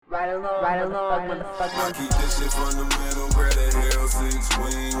I keep this shit fundamental, grab a hell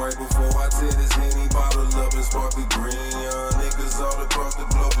 6-wing. Right before I tear this Henny bottle up and sparkly green. Young niggas all across the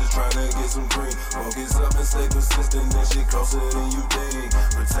globe just trying to get some green. Focus up and stay consistent, this shit closer than you think.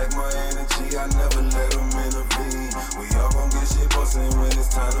 Protect my energy, I never let them intervene. We all gon' get shit bustin' when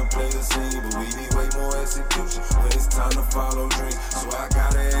it's time to play the scene. But we need way more execution when it's time to follow dreams. So I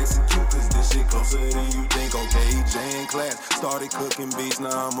gotta execute, cause this shit closer than you think. Okay, J in class, started cooking beats,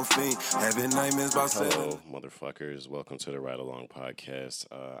 now I'm a fiend. Having nightmares about Hello, motherfuckers. Welcome to the Ride Along Podcast.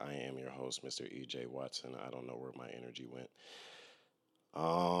 I am your host, Mr. E.J. Watson. I don't know where my energy went.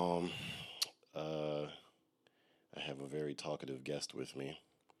 I have a very talkative guest with me.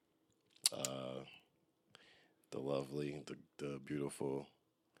 The lovely, the beautiful,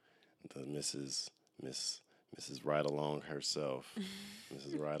 the Mrs. Ride Along herself.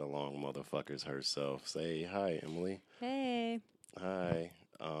 Mrs. Ride Along motherfuckers herself. Say hi, Emily. Hey. Hi.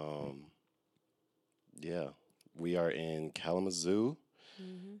 Yeah, we are in Kalamazoo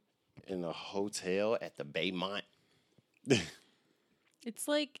in a hotel at the Baymont. It's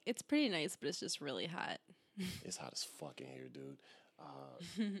pretty nice, but it's just really hot. It's hot as fuck in here, dude.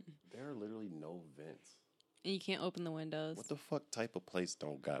 There are literally no vents. And you can't open the windows. What the fuck type of place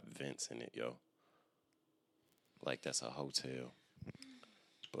don't got vents in it, yo? Like, that's a hotel.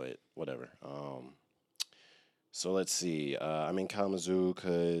 But whatever. So let's see. I'm in Kalamazoo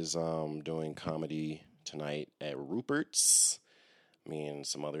because I'm doing comedy tonight at Rupert's. Me and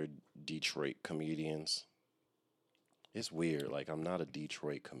some other Detroit comedians. It's weird. Like, I'm not a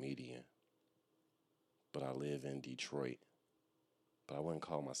Detroit comedian, but I live in Detroit. But I wouldn't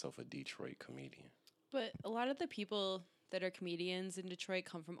call myself a Detroit comedian. But a lot of the people that are comedians in Detroit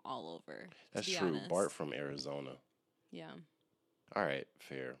come from all over. That's true. Honest. Bart from Arizona. Yeah. All right.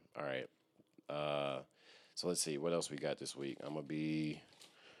 Fair. All right. So let's see. What else we got this week? I'm going to be...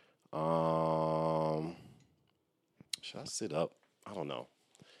 should I sit up? I don't know.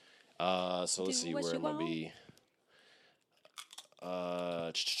 So let's see where I'm going to be.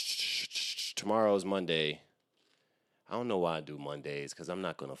 Tomorrow's Monday. I don't know why I do Mondays, because I'm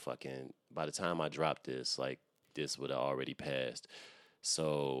not going to fucking... By the time I drop this, like, this would have already passed.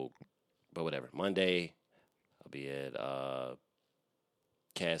 So, but whatever. Monday, I'll be at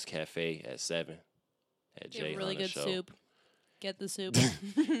Cass Cafe at 7 at Jay really good show. Soup. Get the soup.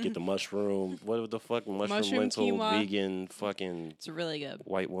 Get the mushroom. What the fuck? Mushroom lentil, quinoa. Vegan, fucking... It's really good.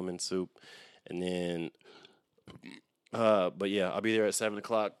 White woman soup. And then... but yeah, I'll be there at 7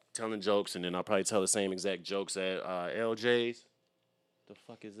 o'clock telling jokes, and then I'll probably tell the same exact jokes at LJ's. The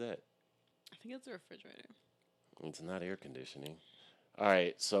fuck is that? I think it's a refrigerator. It's not air conditioning. All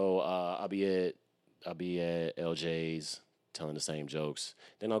right, so I'll be at LJ's telling the same jokes.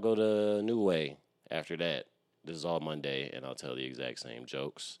 Then I'll go to New Way after that. This is all Monday, and I'll tell the exact same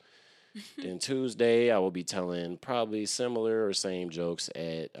jokes. Then Tuesday, I will be telling probably similar or same jokes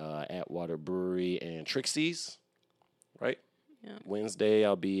at Atwater Brewery and Trixie's. Right? Yeah. Wednesday,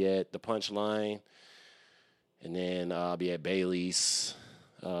 I'll be at the Punchline. And then I'll be at Bailey's,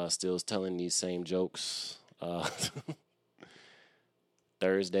 still telling these same jokes.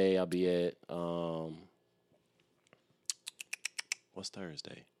 Thursday, I'll be at... what's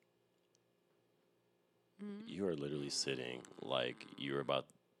Thursday? You are literally sitting like you're about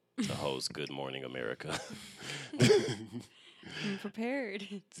to host Good Morning America. I'm prepared.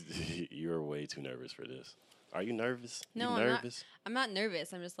 You're way too nervous for this. Are you nervous? No, you nervous? I'm not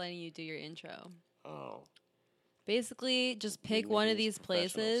nervous. I'm just letting you do your intro. Oh. Basically, just pick one of these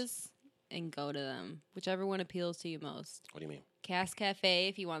places and go to them. Whichever one appeals to you most. What do you mean? Cass Cafe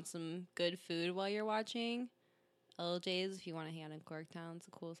if you want some good food while you're watching. LJ's if you want to hang out in Corktown. It's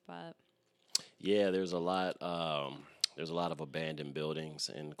a cool spot. Yeah, there's a lot of abandoned buildings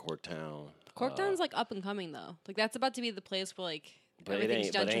in Corktown. Corktown's like up and coming though. Like that's about to be the place where like but everything's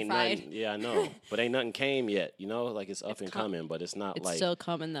gentrified. Nothing, yeah, I know. But ain't nothing came yet, you know? Like it's up and coming, but it's not it's still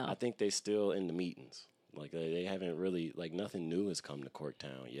coming though. I think they still in the meetings. Like they haven't really like nothing new has come to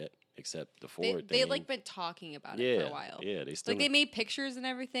Corktown yet except the Ford thing. They like been talking about it for a while. Yeah, they still like they made pictures and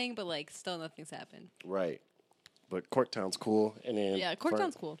everything, but like still nothing's happened. Right. But Corktown's cool, and then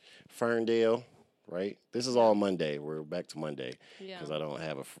Corktown's cool. Ferndale, right? This is all Monday. We're back to Monday because Yeah.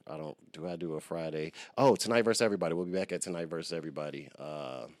 I do a Friday? Oh, Tonight versus Everybody. We'll be back at Tonight versus Everybody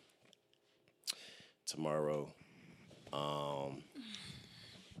tomorrow.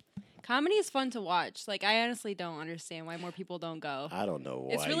 Comedy is fun to watch. Like I honestly don't understand why more people don't go. I don't know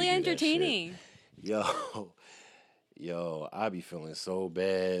why. It's really you do that entertaining. shit. Yo, I be feeling so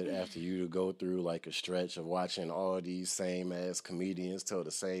bad after you to go through like a stretch of watching all these same ass comedians tell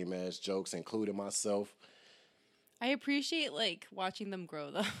the same ass jokes, including myself. I appreciate like watching them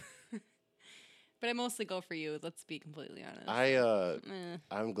grow though. But I mostly go for you. Let's be completely honest.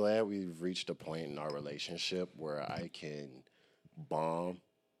 I'm glad we've reached a point in our relationship where I can bomb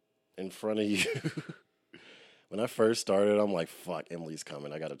in front of you. When I first started, I'm like, fuck, Emily's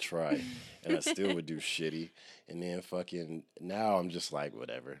coming. I got to try. And I still would do shitty. And then fucking, now I'm just like,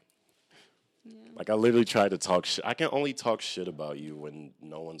 whatever. Yeah. Like, I literally tried to talk shit. I can only talk shit about you when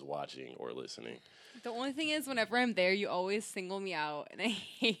no one's watching or listening. The only thing is, whenever I'm there, you always single me out, and I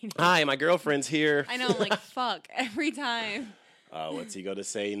hate it. Hi, my girlfriend's here. I know, I'm like, fuck, every time. What's he going to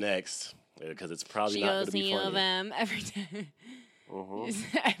say next? Because it's probably she not going to be funny. She goes, them every time.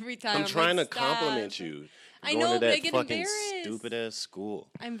 Every time. I'm trying to compliment you. I know, but I get fucking embarrassed. Stupid ass school.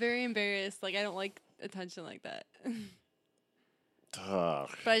 I'm very embarrassed. Like, I don't like attention like that. But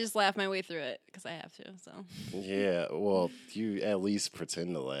I just laugh my way through it because I have to. So yeah, well, you at least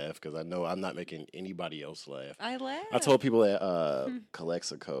pretend to laugh because I know I'm not making anybody else laugh. I laugh. I told people at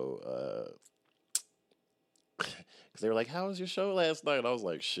Calexico because they were like, "How was your show last night?" And I was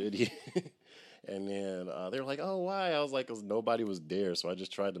like, "Shitty." And then they were like, "Oh, why?" I was like, "Cause nobody was there, so I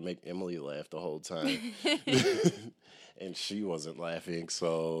just tried to make Emily laugh the whole time." And she wasn't laughing,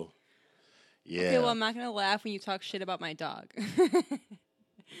 so yeah. Okay, well, I'm not gonna laugh when you talk shit about my dog.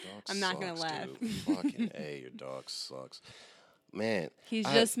 I'm not gonna laugh. Dude. Fucking A, your dog sucks, man. He's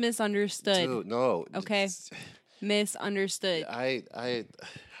just misunderstood. Dude, no. Okay, misunderstood.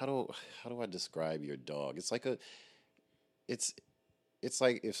 How do I describe your dog? It's like it's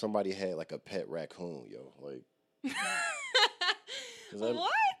like if somebody had like a pet raccoon, yo. Like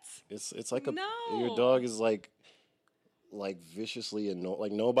what? It's like your dog is like viciously annoying.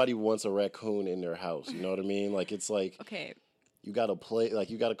 Like nobody wants a raccoon in their house. You know what I mean? Like it's like okay. You gotta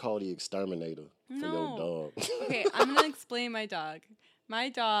call the exterminator for your dog. Okay, I'm gonna explain my dog. My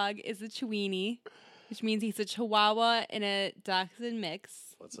dog is a Chiweenie, which means he's a Chihuahua and a Dachshund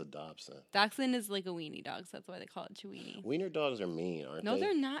mix. What's a Dobson? Dachshund is like a weenie dog, so that's why they call it Chiweenie. Wiener dogs are mean, aren't they? No,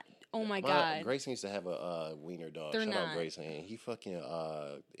 they're not. Oh my god. Grayson used to have a wiener dog. They're Shout not. out Grayson. And he fucking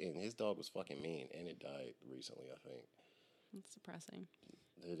and his dog was fucking mean, and it died recently, I think. That's depressing.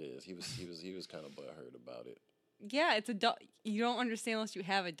 It is. He was kind of butthurt about it. Yeah, it's a dog. You don't understand unless you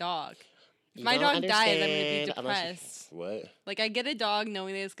have a dog. If my dog dies, I'm gonna be depressed. What? Like I get a dog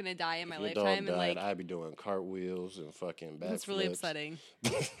knowing that it's gonna die in my lifetime, dog and died, like I'd be doing cartwheels and fucking backflips. That's really upsetting.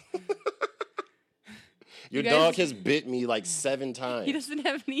 Your dog has bit me like 7 times. He doesn't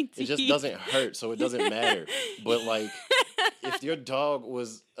have any teeth. It just doesn't hurt, so it doesn't matter. But like, if your dog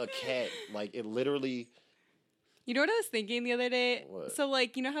was a cat, like it literally. You know what I was thinking the other day? What? So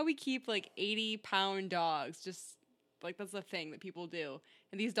like, you know how we keep like 80-pound dogs? Just like that's the thing that people do.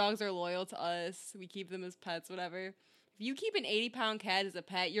 And these dogs are loyal to us. We keep them as pets, whatever. If you keep an 80-pound cat as a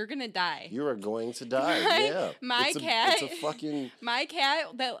pet, you're gonna die. You are going to die. Yeah. My cat. It's a fucking. My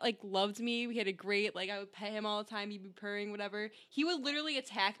cat that like loved me. We had a great I would pet him all the time. He'd be purring, whatever. He would literally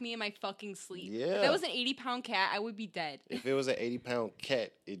attack me in my fucking sleep. Yeah. If that was an 80-pound cat, I would be dead. If it was an 80-pound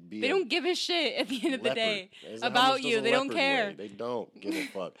cat, it'd be. They don't give a shit at the end of the day How about much you. does a They don't leopard care. weigh? They don't give a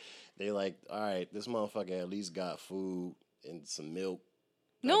fuck. They like, all right, this motherfucker at least got food and some milk.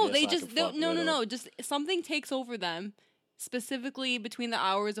 No, they just no. Just something takes over them, specifically between the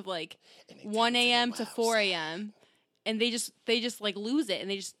hours of like 1 a.m. to 4 a.m. and they just like lose it,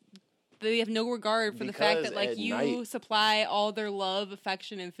 and they have no regard for the fact that like you supply all their love,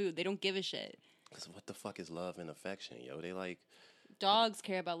 affection, and food. They don't give a shit. Because what the fuck is love and affection, yo? They like. Dogs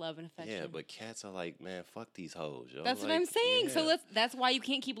care about love and affection. Yeah, but cats are like, man, fuck these hoes, yo. That's what I'm saying. Yeah. So that's why you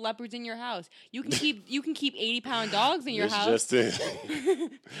can't keep leopards in your house. You can keep 80-pound dogs in your house.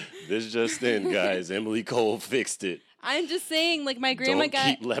 This just in, guys. Emily Cole fixed it. I'm just saying, like my grandma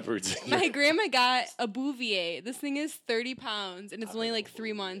keep leopards. My grandma got a Bouvier. This thing is 30 pounds and it's only like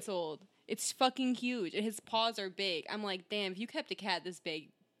 3 months old. It's fucking huge, and his paws are big. I'm like, damn, if you kept a cat this big,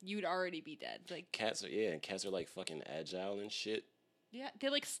 you'd already be dead. Like cats are like fucking agile and shit. Yeah, they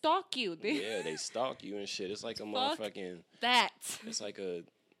like stalk you. They stalk you and shit. It's like a motherfucking that. It's like a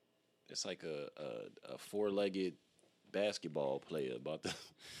 4-legged basketball player about to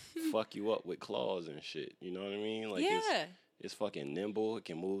fuck you up with claws and shit. You know what I mean? Like it's fucking nimble. It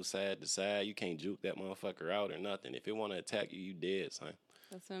can move side to side. You can't juke that motherfucker out or nothing. If it want to attack you, you dead, son.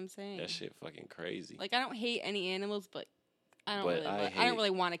 That's what I'm saying. That shit fucking crazy. Like I don't hate any animals, but I don't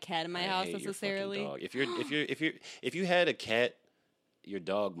really want a cat in my house necessarily. Dog. If you had a cat, your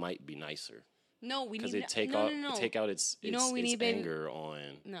dog might be nicer. No, we need take out its anger on.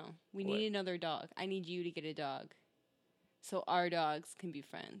 No, we need another dog. I need you to get a dog. so our dogs can be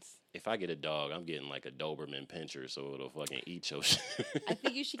friends. If I get a dog, I'm getting like a Doberman Pinscher, so it'll fucking eat your shit. I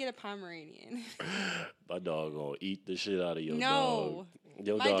think you should get a Pomeranian. My dog gonna eat the shit out of your dog. No.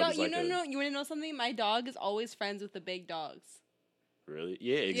 Your My dog, is like no. You want to know something? My dog is always friends with the big dogs. Really?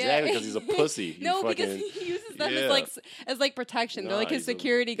 Yeah, exactly. Because he's a pussy. No, because he uses them as protection. They're like his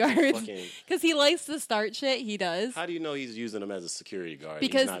security guards. Because he likes to start shit. He does. How do you know he's using them as a security guard?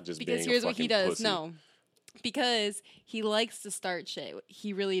 Because he's not just because being here's a what he fucking does. pussy. No, because he likes to start shit.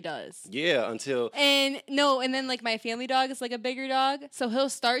 He really does. Yeah, until and then like my family dog is like a bigger dog, so he'll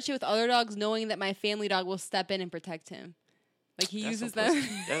start shit with other dogs, knowing that my family dog will step in and protect him. Like he uses them.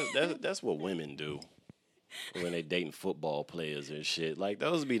 That's what women do. When they dating football players and shit. Like,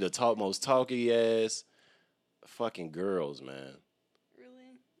 those be the most talky ass fucking girls, man.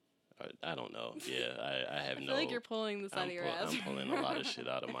 Really? I don't know. Yeah, I have I feel like you're pulling this out of your ass. I'm pulling a lot of shit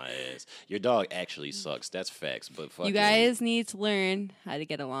out of my ass. Your dog actually sucks. That's facts. But fucking, you guys need to learn how to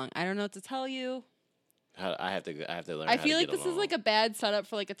get along. I don't know what to tell you. I have to learn. I feel like this is like a bad setup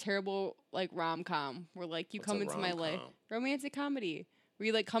for like a terrible like rom-com where like you come into my life. Romantic comedy. Where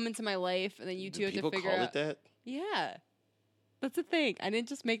you like come into my life and then you two have to figure out. People call it that? Yeah. That's a thing. I didn't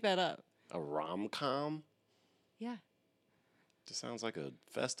just make that up. A rom-com? Yeah. Just sounds like a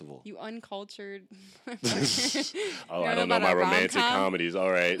festival. You uncultured. I don't know my romantic comedies.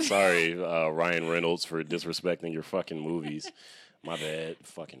 All right. Sorry, Ryan Reynolds, for disrespecting your fucking movies. My bad.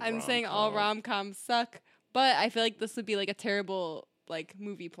 Fucking I'm rom-com. saying all rom-coms suck, but I feel like this would be like a terrible like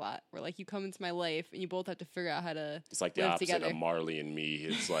movie plot where like you come into my life and you both have to figure out how to It's like the live opposite together. of Marley and Me.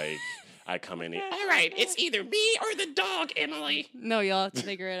 It's like I come in here, all right, it's either me or the dog, Emily. No, y'all have to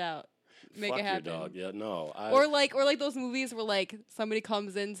figure it out. Make Fuck it happen. your dog. Yeah, no. Or like those movies where like somebody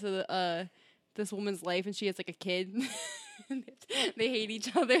comes into this woman's life and she has like a kid. They hate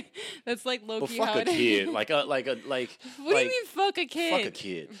each other. That's like low key how it is. Kid. What do you mean fuck a kid? Fuck a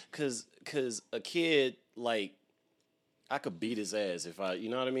kid. Cause a kid, like, I could beat his ass if I, you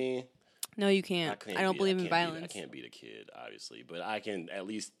know what I mean? No, you can't. I don't believe in violence. I can't beat a kid, obviously, but I can at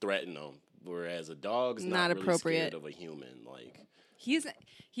least threaten them. Whereas a dog's not really appropriate. Scared of a human. Like, he's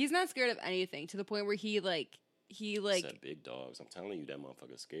not scared of anything to the point where he said big dogs. I'm telling you, that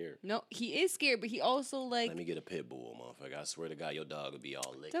motherfucker's scared. No, he is scared, but he also like. Let me get a pit bull, motherfucker. I swear to God, your dog would be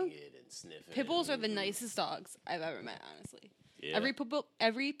all licking it and sniffing. Pit bulls are the nicest dogs I've ever met, honestly. Yeah.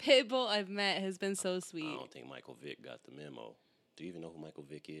 Every pit bull I've met has been so sweet. I don't think Michael Vick got the memo. Do you even know who Michael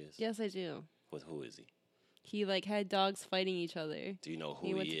Vick is? Yes, I do. Who is he? He like had dogs fighting each other. Do you know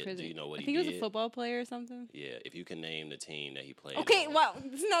who he is? Do you know what he did? I think he was a football player or something. Yeah, if you can name the team that he played. Okay, wow,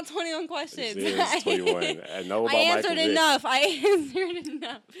 this is not 21 questions. It's 21. I know about I answered Michael enough. Vick. I answered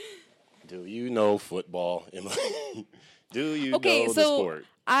enough. Do you know football? Do you know the sport?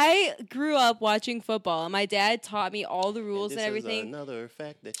 I grew up watching football, and my dad taught me all the rules and everything. Is another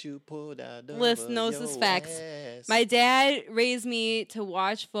fact that you pulled out. Listen, knows his facts. My dad raised me to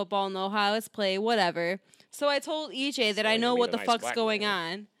watch football, know how it's played, whatever. So I told EJ that I know what the fuck's going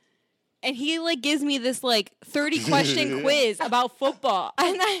on. And he like gives me this like 30 question quiz about football.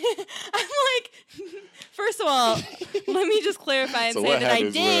 And I'm like, first of all, let me just clarify and say that I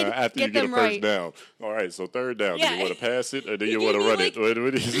did after get you get them a first right. Down. All right, so third down. Yeah. Do you want to pass it or do you want to run it?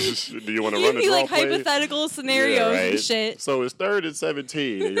 Do you want to run it? He like hypothetical scenarios and shit. So it's 3rd and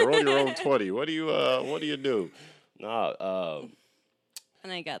 17 and you're on your own 20. What do you do? Nah,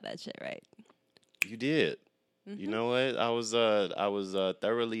 and I got that shit right. You did. Mm-hmm. You know what? I was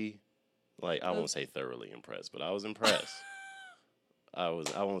thoroughly, like, I won't say thoroughly impressed, but I was impressed. I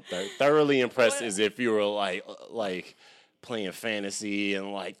won't thoroughly impressed as if you were like playing fantasy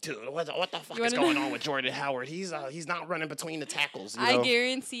and like, dude, what the fuck is going on with Jordan Howard? He's not running between the tackles. You know? I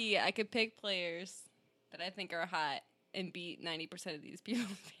guarantee I could pick players that I think are hot and beat 90% of these people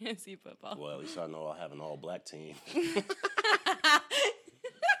in fantasy football. Well, at least I know I'll have an all-black team.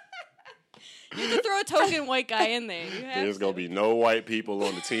 You can throw a token white guy in there. There's going to be no white people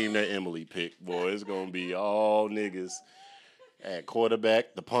on the team that Emily picked, boy. It's going to be all niggas at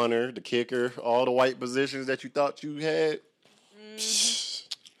quarterback, the punter, the kicker, all the white positions that you thought you had.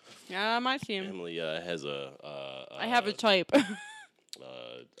 Mm-hmm. Yeah, my team. Emily has I have a type. A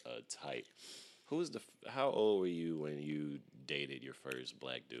type. How old were you when you dated your first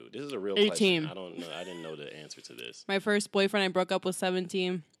black dude? This is a real 18. question. I don't know. I didn't know the answer to this. My first boyfriend I broke up was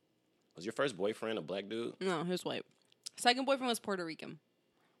 17. Was your first boyfriend a black dude? No, he was white. Second boyfriend was Puerto Rican.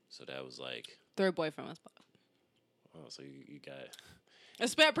 So that was like... Third boyfriend was black. Oh, so you got... I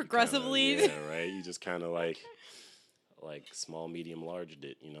spent progressively. Yeah, right? You just kind of like small, medium, large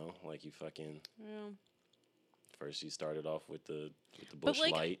it, you know? Like you fucking... Yeah. First, you started off with the But Bush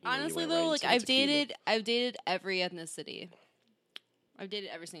like Light. And honestly then you though, went like right into the I've dated every ethnicity. I've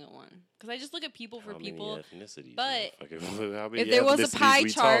dated every single one because I just look at people for How people. Many ethnicities? But How many if there was a ethnicities pie we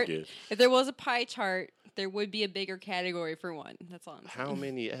chart, talking? if there was a pie chart, there would be a bigger category for one. That's all I'm saying. How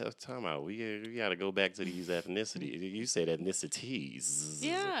many? Time out. We got to go back to these ethnicities. You said ethnicities.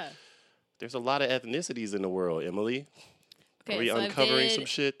 Yeah. There's a lot of ethnicities in the world, Emily. Okay, Are we so uncovering some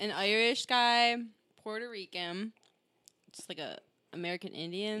shit? An Irish guy, Puerto Rican, just like a American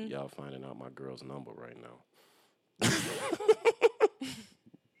Indian. Y'all finding out my girl's number right now.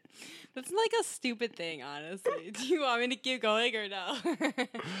 That's like a stupid thing, honestly. Do you want me to keep going or no?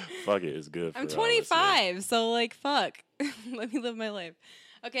 Fuck it, it's good. I'm 25, so like, fuck. Let me live my life.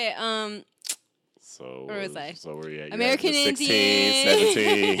 Okay, So where was I? So where you at? American 16,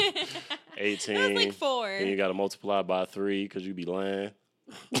 Indian. 17, 18. That was like 4. And you got to multiply by 3 because you be lying.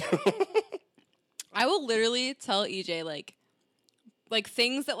 I will literally tell EJ like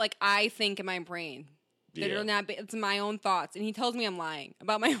things that like I think in my brain. That are not. It's my own thoughts, and he tells me I'm lying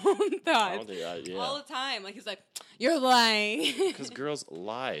about my own thoughts all the time. Like he's like, "You're lying." Because girls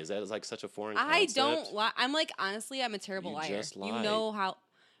lie. Is that like such a foreign concept? I don't lie. I'm like honestly, I'm a terrible liar. Just lied. You know how?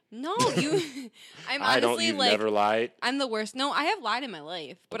 No, you. I'm honestly I don't. You've like never lied. I'm the worst. No, I have lied in my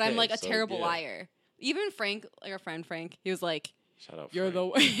life, but I'm Okay, like a so, terrible yeah. liar. Even Frank, like our friend Frank, he was like, Shout out. "You're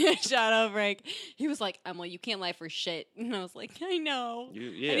Frank. the shout out Frank." He was like, "Emily, you can't lie for shit," and I was like, "I know. I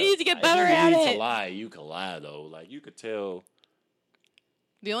need to get better at You need it." to lie. You can lie though. Like you could tell.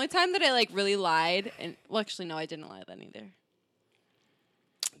 The only time that I like really lied, and well, actually, no, I didn't lie then either.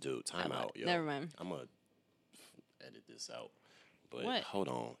 Dude, time out. Yo. Never mind. I'm gonna edit this out. But What? hold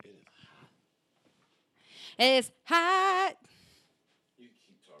on. It's hot. You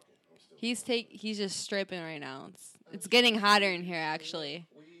keep talking. I'm still He's just stripping right now. It's getting hotter in here, actually.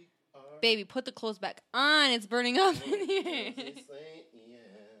 Baby, put the clothes back on. It's burning up in here.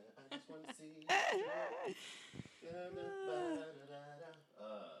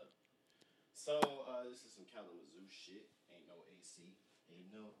 So this is some Kalamazoo shit. Ain't no AC.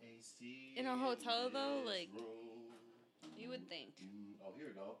 Ain't no AC. In a hotel, though, like, room. you would think. Oh, here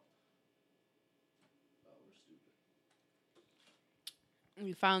we go. Oh, we're stupid.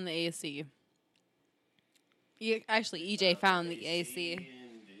 We found the AC. Actually, EJ found the AC.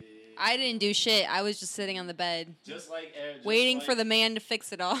 I didn't do shit. I was just sitting on the bed, waiting for the man to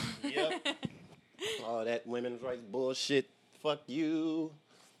fix it all. Yep. All that women's rights bullshit. Fuck you.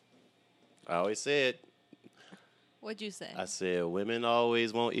 I always said. What'd you say? I said women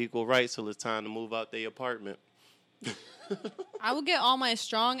always want equal rights till it's time to move out their apartment. I will get all my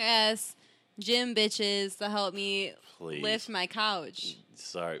strong ass gym bitches to help me Please. lift my couch.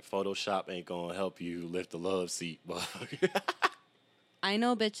 Sorry, Photoshop ain't gonna help you lift the love seat, but I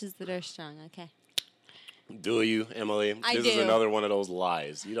know bitches that are strong. Okay. do you, Emily? I This do. is another one of those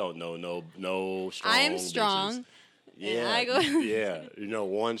lies. You don't know no strong. I am strong. Bitches. Yeah, I go- yeah. You know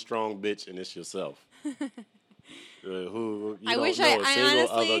one strong bitch, and it's yourself. Who you I don't wish know I a single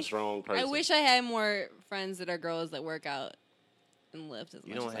honestly, other strong person. I wish I had more friends that are girls that work out and lift as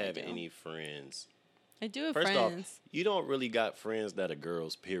You much don't as I have do. any friends. I do have First friends. off, you don't really got friends that are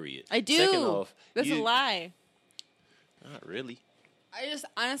girls, period. I do. Second off, That's a lie. Not really. I just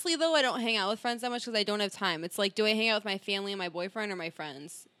honestly though I don't hang out with friends that much because I don't have time. It's like, do I hang out with my family and my boyfriend or my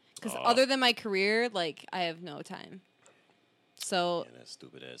friends? Because other than my career, like I have no time. So Yeah, that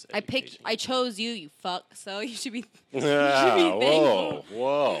stupid ass. I chose you fuck. So you should be. Yeah, be thankful.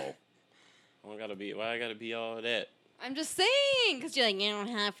 whoa. Why I gotta be all that? I'm just saying because you're like you don't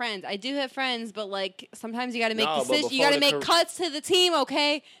have friends. I do have friends, but like sometimes you got to make No, but decisions. You before got to the make cuts to the team.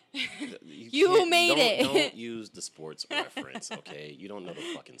 Okay. You can't- made it. Don't use the sports reference, okay? You don't know the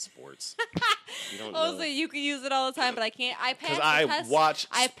fucking sports. You don't Oh, know. so you can use it all the time, but I can't. I passed Because the I test. watch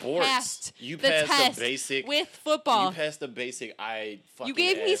I sports. passed You the passed test the basic with football. You passed the basic. You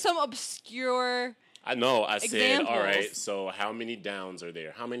gave me some obscure. I know. I said, all right. examples. So how many downs are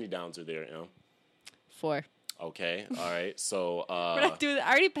there? How many downs are there, Em? 4. Okay. All right. So We're not doing that.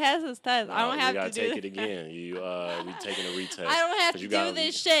 I already passed this test. I don't have we gotta to do take it this. again. We taking a retest. I don't have 'Cause to you do gotta-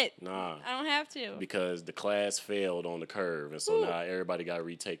 this shit. Nah. I don't have to. Because the class failed on the curve, and so Ooh. now everybody got to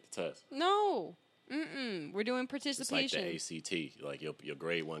retake the test. No. We're doing It's like participation. the ACT. Like your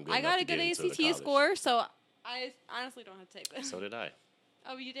grade wasn't good I enough got to a good get into the ACT college. score, so I honestly don't have to take this. So did I.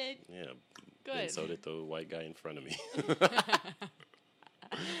 Oh, you did? Yeah. Good. And so did the white guy in front of me.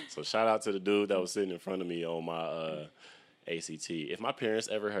 So shout out to the dude that was sitting in front of me on my ACT. If my parents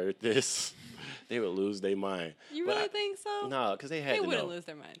ever heard this, they would lose their mind. You But really think so? No, because they had They to wouldn't know. lose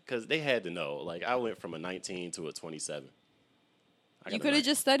their mind. Because they had to know. Like, I went from a 19 to a 27. You could have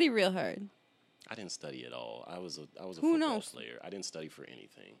just studied real hard. I didn't study at all. I was a football player. I didn't study for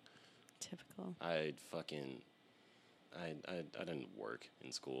anything. Typical. I didn't work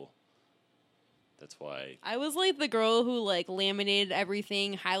in school. That's why. I was like the girl who like laminated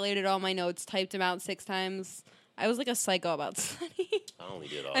everything, highlighted all my notes, typed them out 6 times. I was like a psycho about studying. I only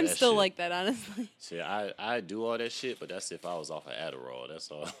did all I'm that still shit. like that, honestly. See, I do all that shit, but that's if I was off of Adderall. That's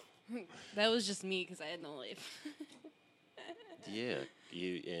all. That was just me because I had no life. Yeah,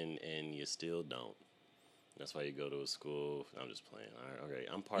 and you still don't. That's why you go to a school. I'm just playing. All right, okay,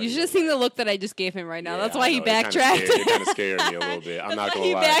 I'm part. You of should have seen the look that I just gave him right now. Yeah, that's why he backtracked. It kind of scared me a little bit. I'm not gonna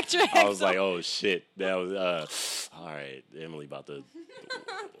lie. Backtracked. I was like, oh shit, that was all right. Emily about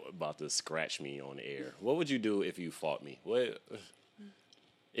to scratch me on the air. What would you do if you fought me? What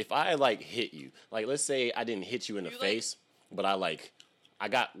if I like hit you? Like, let's say I didn't hit you in the face, but I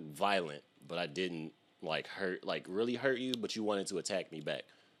got violent, but I didn't really hurt you, but you wanted to attack me back.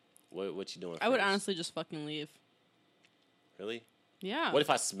 What you doing? I would honestly just fucking leave. Really? Yeah. What if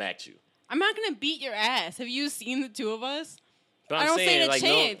I smacked you? I'm not gonna beat your ass. Have you seen the two of us? But I don't stand a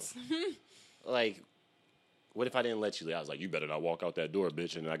chance. No, like, what if I didn't let you? I was like, you better not walk out that door,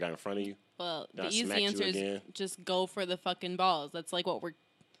 bitch, and I got in front of you. Well, Then the easy answer is just go for the fucking balls. That's like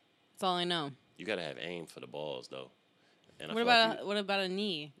that's all I know. You gotta have aim for the balls, though. And what about a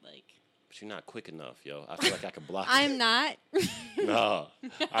knee? Like, but you're not quick enough, yo. I feel like I could block. I'm not. No,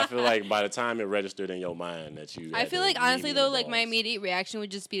 I feel like by the time it registered in your mind that you. I feel like honestly though, like my immediate reaction would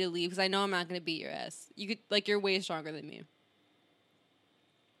just be to leave because I know I'm not gonna beat your ass. You could you're way stronger than me.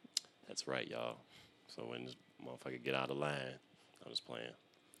 That's right, y'all. So when this motherfucker get out of line, I'm just playing.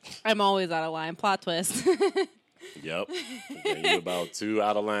 I'm always out of line. Plot twist. Yep. And you about 2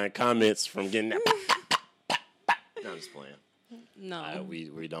 out of line comments from getting that. No, I'm just playing. No,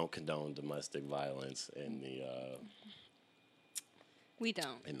 we don't condone domestic violence in the. We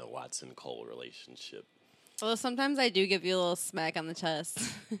don't. In the Watson Cole relationship. Although sometimes I do give you a little smack on the chest.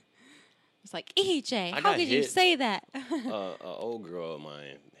 It's like, EJ, how could you say that? An old girl of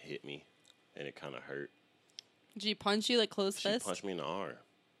mine hit me, and it kind of hurt. Did she punch you like closed fist? She punched me in the arm.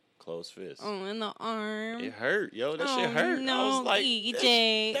 Closed fist. Oh, in the arm. It hurt, yo. That shit hurt. No, I was like,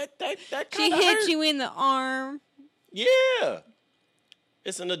 EJ. That she hit you in the arm. Yeah.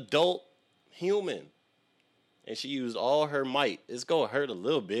 It's an adult human. And she used all her might. It's going to hurt a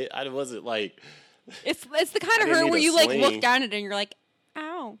little bit. I wasn't like... It's the kind of hurt where you like look down at it and you're like,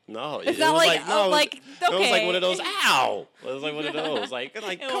 ow. No. It's not like, okay. It was like one of those, ow. It was like one of those. Like come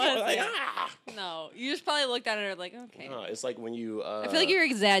on. Like, ah. No. You just probably looked down at her like, okay. No, it's like when you... I feel like you're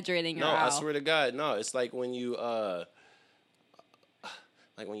exaggerating your ow. I swear to God. No, it's like when you...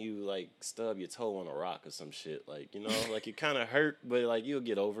 Like when you like stub your toe on a rock or some shit, like, you know, like it kind of hurt, but like you'll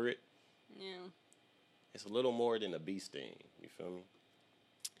get over it. Yeah. It's a little more than a bee sting. You feel me?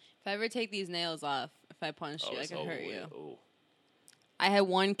 If I ever take these nails off, if I punch you, I can hurt you. Ooh. I had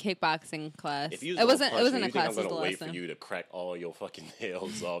one kickboxing class. If you it wasn't a class. I'm gonna wait for you to crack all your fucking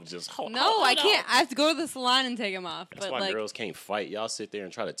nails off. Just no, I can't. I have to go to the salon and take them off. That's why girls can't fight. Y'all sit there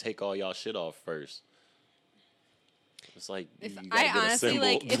and try to take all y'all shit off first. It's like I honestly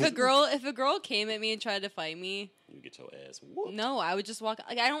like if a girl came at me and tried to fight me, you get your ass whooped. No, I would just walk.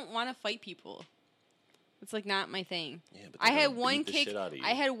 Like I don't want to fight people. It's like not my thing. Yeah, but I had one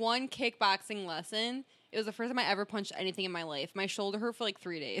kickboxing lesson. It was the first time I ever punched anything in my life. My shoulder hurt for like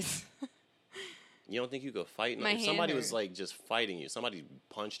 3 days. You don't think you could fight? My if somebody was like just fighting you, somebody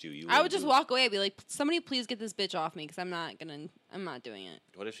punched you. I would just walk away. I'd be like, somebody please get this bitch off me because I'm not doing it.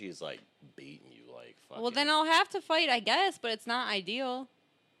 What if she's like beating you like fucking? Well, then I'll have to fight, I guess, but it's not ideal.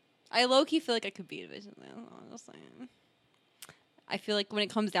 I low-key feel like I could beat a bitch. I'm just saying. I feel like when it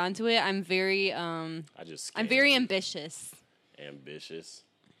comes down to it, I'm very I'm very ambitious. Ambitious?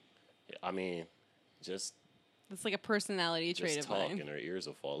 I mean, just... It's like a personality trait of mine. Just talk and her ears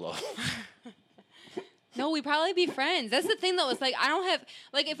will fall off. No, we'd probably be friends. That's the thing, though. It's like, I don't have...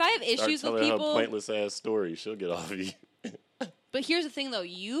 Like, if I have issues with people... Her pointless-ass story. She'll get off of you. But here's the thing, though.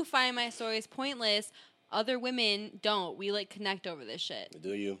 You find my stories pointless. Other women don't. We, like, connect over this shit.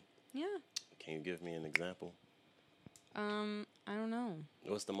 Do you? Yeah. Can you give me an example? I don't know.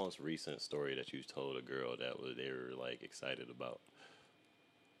 What's the most recent story that you told a girl that they were, like, excited about?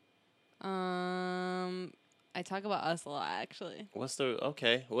 I talk about us a lot, actually. What's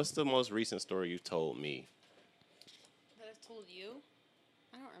the most recent story you told me? That I've told you?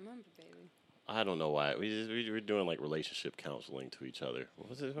 I don't remember, baby. I don't know why. We're doing like relationship counseling to each other.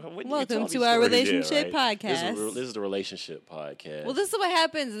 Welcome to our relationship podcast. This is the relationship podcast. Well, this is what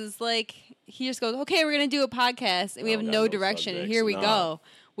happens is like he just goes, okay, we're going to do a podcast and we have no direction and here we go.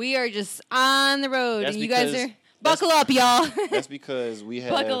 We are just on the road and you guys are... Buckle up, y'all. That's because we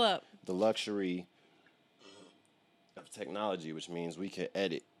have... Buckle up. the luxury of technology, which means we can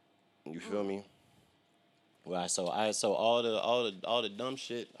edit. You feel me? Well, so all the dumb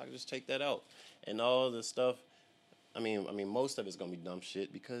shit, I can just take that out, and all the stuff. I mean, most of it's gonna be dumb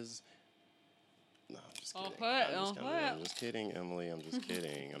shit because. No, I'm just kidding. I'm just kidding, Emily. I'm just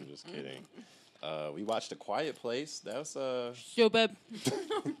kidding. I'm just kidding. We watched A Quiet Place. That was stupid.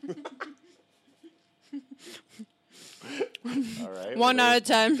 All right. 1 out of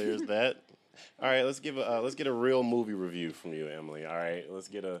 10. There's that. All right, let's get a real movie review from you, Emily. All right,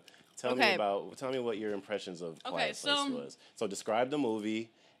 tell me what your impressions of Quiet Place was. So describe the movie,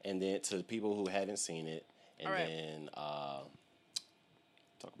 and then to people who haven't seen it, and then talk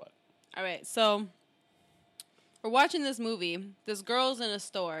about it. All right, so we're watching this movie. This girl's in a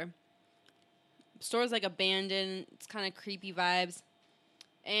store. The store's like abandoned. It's kind of creepy vibes,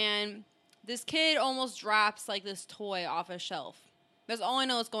 and this kid almost drops like this toy off a shelf. That's all I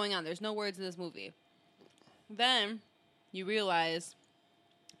know is going on. There's no words in this movie. Then you realize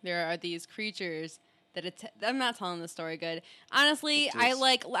there are these creatures that I'm not telling the story good. Honestly, I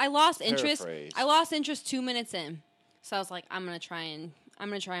lost interest. Paraphrase. I lost interest 2 minutes in, so I was like, I'm gonna try and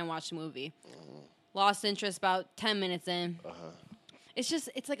watch the movie. Lost interest about 10 minutes in.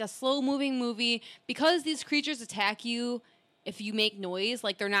 It's like a slow moving movie because these creatures attack you if you make noise,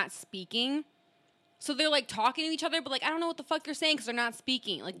 like they're not speaking. So they're like talking to each other, but like I don't know what the fuck they're saying because they're not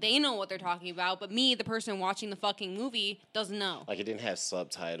speaking. Like they know what they're talking about, but me, the person watching the fucking movie, doesn't know. Like it didn't have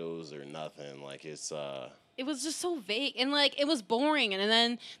subtitles or nothing. Like it's It was just so vague and like it was boring. And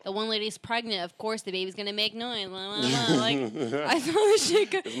then the one lady's pregnant. Of course, the baby's gonna make noise. Blah, blah, blah. Like I thought this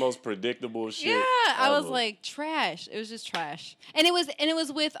shit. It's the most predictable shit. Yeah, I was like trash. It was just trash. And it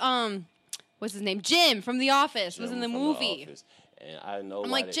was with what's his name? Jim from The Office. Jim was in the movie. And I know.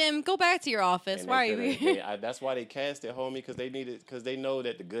 I'm like, Jim, go back to your office. Why are you here? That's why they cast it, homie, because they know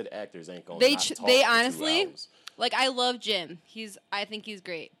that the good actors ain't gonna. They honestly, like, I love Jim. I think he's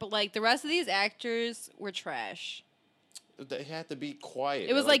great, but like the rest of these actors were trash. They had to be quiet.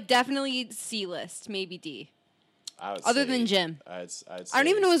 It was like definitely C list, maybe D. Other than Jim, I don't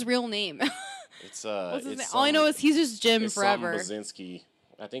even know his real name. It's what's his name? All I know is he's just Jim forever. Brzezinski.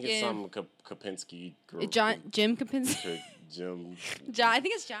 I think it's some Kopinski group. Jim Kopinski. Jim. John. I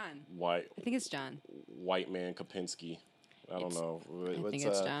think it's John. White. I think it's John. White man Kopinski. I don't know. I think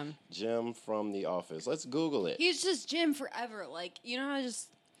it's John. Jim from The Office. Let's Google it. He's just Jim forever. Like, you know how just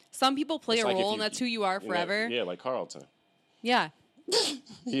some people play a role and that's who you are forever? Yeah, like Carlton. Yeah.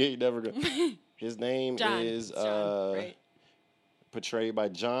 He ain't never going. His name is John, right? Portrayed by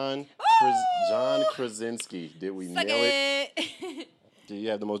John Krasinski. Did we nail it? Do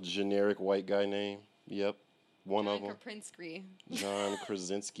you have the most generic white guy name? Yep. One of them. John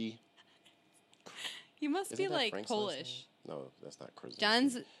Krasinski. You must be like Frank's Polish. No, that's not Krasinski.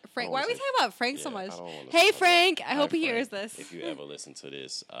 John's Frank. Why are we talking about Frank so much? Hey, Frank. I hope he hears this. If you ever listen to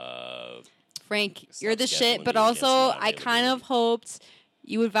this, Frank, you're the shit. But also, I kind of hoped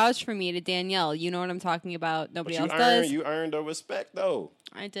you would vouch for me to Danielle. You know what I'm talking about. Nobody else does. You earned the respect, though.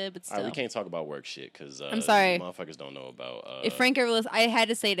 I did, but still. All right, we can't talk about work shit because I'm sorry. Motherfuckers don't know about. If Frank ever listened, I had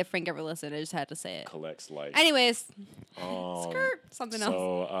to say it. If Frank ever listened, I just had to say it. Collects life. Anyways, skirt something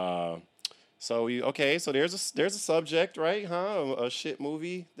else. So there's a subject, right? Huh? A shit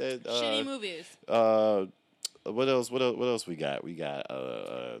movie that. Shitty movies. What else we got? We got.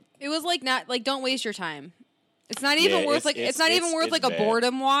 It was like not like don't waste your time. It's not even worth it's not even worth like a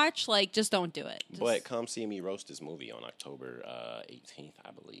boredom watch. Like just don't do it. But come see me roast this movie on October 18th,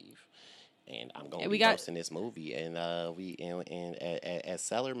 I believe. And I'm gonna be roasting this movie, and at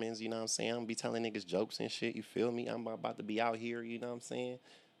Sellerman's, you know what I'm saying? I'm gonna be telling niggas jokes and shit. You feel me? I'm about to be out here, you know what I'm saying?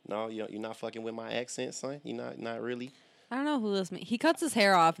 No, you're not fucking with my accent, son. You not really. I don't know who this means. He cuts his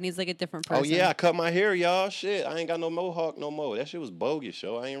hair off and he's like a different person. Oh yeah, I cut my hair, y'all. Shit, I ain't got no mohawk no more. That shit was bogus,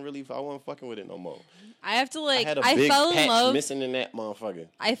 yo. I wasn't fucking with it no more. I have to like. I had a big fell patch in love. Missing in that motherfucker.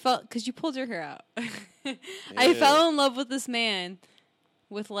 I felt because you pulled your hair out. I fell in love with this man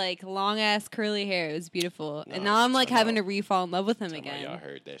with like long ass curly hair. It was beautiful, and now I'm like having to re-fall in love with him again. Y'all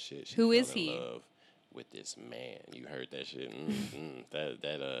heard that shit? Who is he? Love with this man. You heard that shit?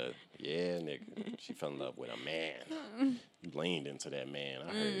 Yeah, nigga. She fell in love with a man. You leaned into that man.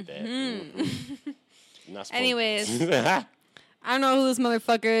 I heard that. Anyways, I don't know who this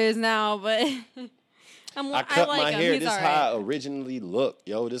motherfucker is now, but I cut my hair. This is how I originally looked,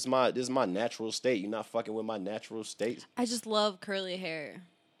 yo. This is my natural state. You're not fucking with my natural state. I just love curly hair.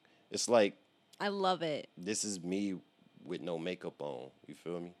 It's like I love it. This is me with no makeup on. You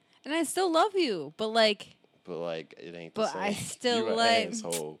feel me? And I still love you, but like it ain't the same. I still You're like. an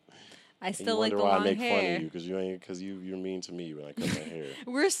asshole. I still like the long hair. I make fun of you because you're mean to me when I cut my hair.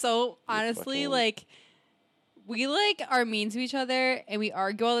 We're so honestly like we like are mean to each other and we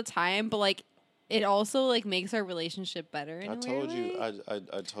argue all the time, but like it also like makes our relationship better. I told you when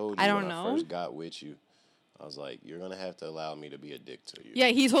I first got with you. I was like, you're going to have to allow me to be a dick to you. Yeah,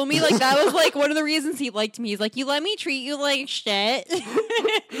 he told me, like, that was, like, one of the reasons he liked me. He's like, you let me treat you like shit.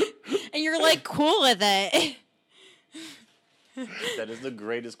 And you're, like, cool with it. That is the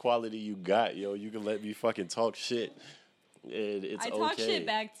greatest quality you got, yo. You can let me fucking talk shit. It's okay. I talk shit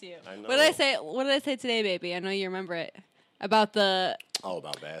back to you. I know. What did I say today, baby? I know you remember it. About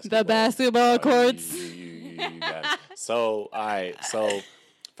about basketball. The basketball courts. You got it. So, all right. So,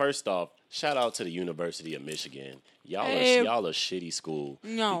 first off, shout out to the University of Michigan. Y'all a shitty school.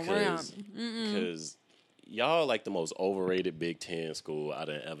 No, we're not. Because y'all like the most overrated Big Ten school I've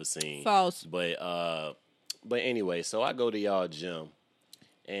ever seen. False. But anyway, so I go to y'all gym,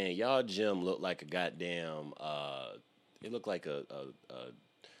 and y'all gym looked like a goddamn. It looked like a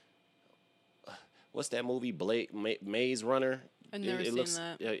what's that movie? Maze Runner. I've never seen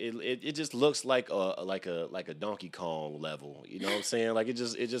that. It just looks like a Donkey Kong level. You know what I'm saying? Like it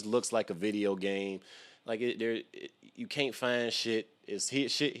just looks like a video game. Like you can't find shit. It's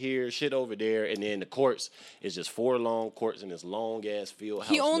shit here, shit over there, and then the courts is just 4 long courts in this long ass field.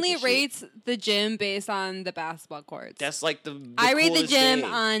 He only rates the gym based on the basketball courts. That's like I rate the gym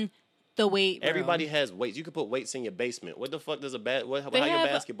thing. On the weight room. Everybody has weights. You can put weights in your basement. What the fuck does how your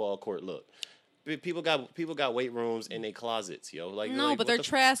basketball court look? People got weight rooms in their closets, yo. But they're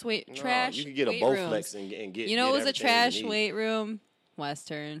trash weight. You can get a Bowflex and get. You know, it was a trash weight room.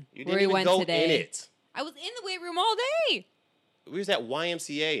 Western. You didn't even go today. in it. I was in the weight room all day. We was at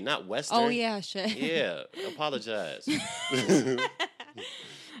YMCA, not Western. Oh yeah, shit. Yeah, apologize.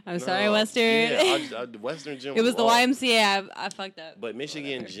 I'm sorry, Western. Yeah, Western gym. It was the YMCA. I fucked up. But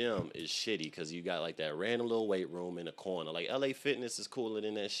Michigan gym is shitty because you got like that random little weight room in the corner. Like LA Fitness is cooler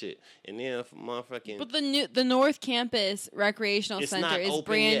than that shit. And then motherfucking. But the North Campus Recreational Center is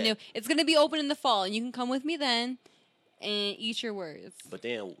brand new. It's gonna be open in the fall, and you can come with me then. And eat your words. But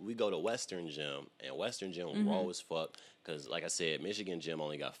then we go to Western Gym, and Western Gym raw as fuck. Because, like I said, Michigan Gym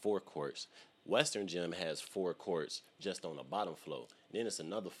only got 4 courts. Western Gym has 4 courts just on the bottom floor. And then it's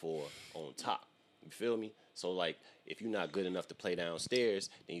another 4 on top. You feel me? So, like, if you're not good enough to play downstairs,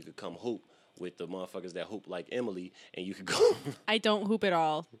 then you could come hoop with the motherfuckers that hoop like Emily, and you could go. I don't hoop at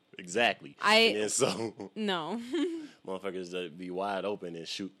all. Exactly. And then so. No. Motherfuckers that be wide open and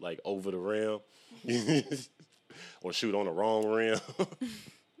shoot, like, over the rim. Or shoot on the wrong rim.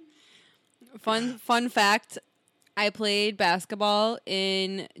 Fun fact, I played basketball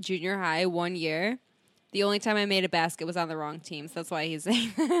in junior high 1 year. The only time I made a basket was on the wrong team, so that's why he's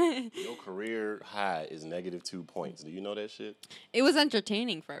saying Your career high is -2 points. Do you know that shit? It was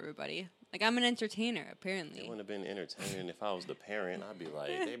entertaining for everybody. Like, I'm an entertainer, apparently. It wouldn't have been entertaining if I was the parent. They'd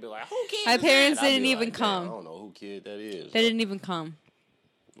be like, who kid My parents didn't even like, come. I don't know who kid that is. They didn't even come.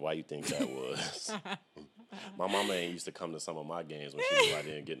 Why you think that was? My mama ain't used to come to some of my games when she knew I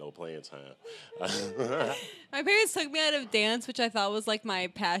didn't get no playing time. My parents took me out of dance, which I thought was like my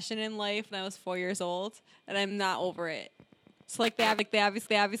passion in life when I was 4 years old, and I'm not over it. So like they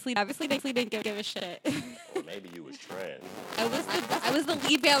obviously didn't give a shit. Or maybe you was trash. I was the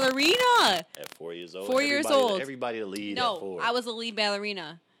lead ballerina at 4 years old. 4 years old. Everybody the lead. No, at 4. I was the lead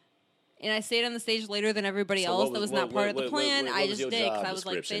ballerina. And I stayed on the stage later than everybody else. That was not part of the plan. I just did because I was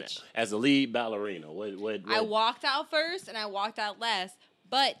like, bitch. As a lead ballerina, what? I walked out first and I walked out last.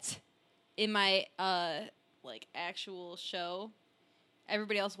 But in my actual show,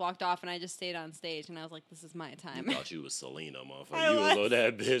 everybody else walked off and I just stayed on stage. And I was like, this is my time. You thought you was Selena, motherfucker. You was on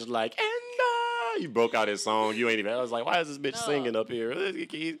that bitch like, you broke out his song. You ain't even. I was like, why is this bitch singing up here?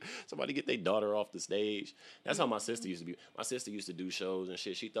 Somebody get their daughter off the stage. That's how my sister used to be. My sister used to do shows and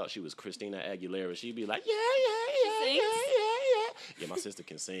shit. She thought she was Christina Aguilera. She'd be like, yeah. Yeah, my sister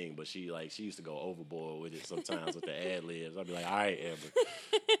can sing, but she used to go overboard with it sometimes with the ad libs. I'd be like, all right,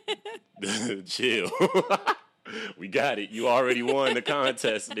 Amber, chill. We got it. You already won the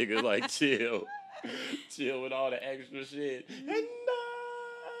contest, nigga. Like, chill with all the extra shit. And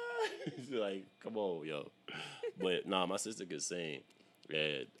like, come on, yo. But nah, my sister could sing.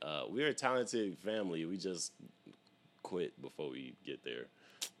 Yeah, we're a talented family. We just quit before we get there.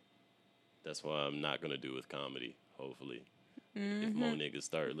 That's why I'm not gonna do with comedy. Hopefully, if more niggas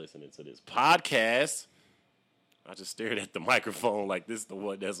start listening to this podcast, I just stared at the microphone like this is the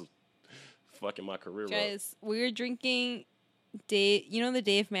one that's fucking my career up. Guys, we're drinking Dave. You know the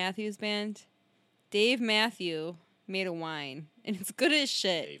Dave Matthews Band? Dave Matthew made a wine, and it's good as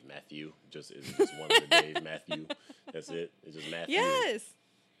shit. Dave Matthew, it's just one of the Dave Matthew. That's it. It's just Matthew. Yes.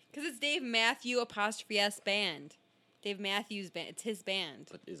 Because it's Dave Matthew 'S band. Dave Matthews Band. It's his band.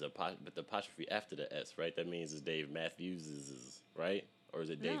 But the apostrophe after the S, right? That means it's Dave Matthews, right? Or is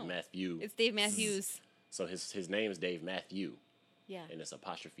it Dave Matthew? It's Dave Matthews. So his name is Dave Matthew. Yeah. And it's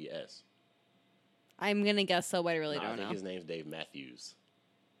apostrophe S. I'm going to guess so, but I really don't know. I think his name's Dave Matthews.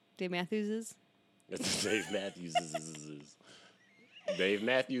 Dave Matthews is? That's Dave Matthews is. Dave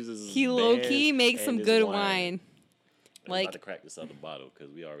Matthews is. He low-key makes some good wine. I'm about to crack this other bottle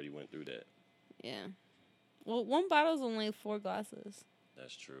because we already went through that. Yeah. Well, one bottle's only 4 glasses.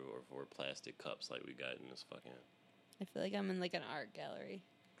 That's true. Or 4 plastic cups like we got in this fucking... I feel like I'm in like an art gallery.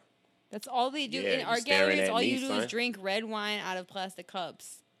 That's all they do Yeah, in art galleries. All you do is drink red wine out of plastic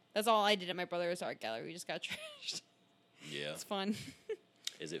cups. That's all I did at my brother's art gallery. We just got trashed. Yeah. It's fun.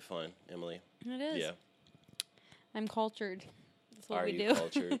 Is it fun, Emily? It is. Yeah. I'm cultured. That's what Are we you do.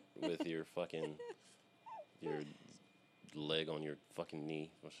 cultured with your fucking... your leg on your fucking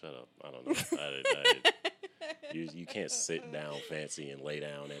knee? Well, shut up. I don't know. You can't sit down fancy and lay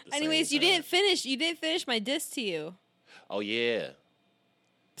down at the same time. Anyways, you didn't finish my diss to you. Oh, yeah.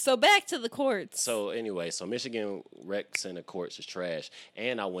 So back to the courts. So anyway, Michigan rec center courts is trash.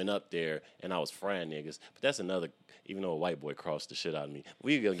 And I went up there and I was frying niggas. But that's another, even though a white boy crossed the shit out of me.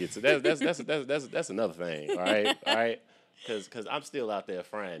 We gonna get to that's another thing. All right. Cause I'm still out there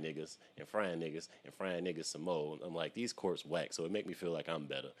frying niggas some more. I'm like, these courts whack, so it make me feel like I'm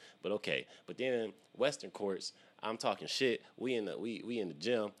better. But okay. But then Western courts, I'm talking shit. We in the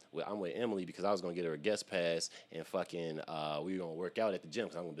gym. I'm with Emily because I was gonna get her a guest pass and fucking we were gonna work out at the gym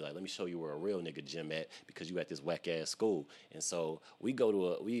because I'm gonna be like, let me show you where a real nigga gym at because you at this whack ass school. And so we go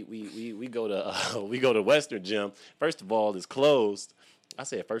to we go to Western gym. First of all, it's closed. I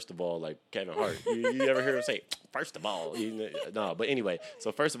said first of all like Kevin Hart. You ever hear him say first of all? No, but anyway.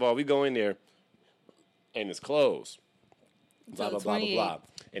 So first of all, we go in there and it's closed. Blah, blah, blah, blah, blah.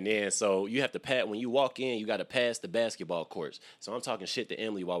 And then, so you have to pass, when you walk in, you got to pass the basketball courts. So I'm talking shit to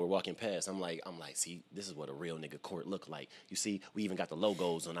Emily while we're walking past. I'm like, see, this is what a real nigga court look like. You see, we even got the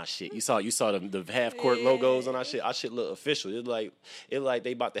logos on our shit. You saw the half court logos on our shit. Our shit look official. It like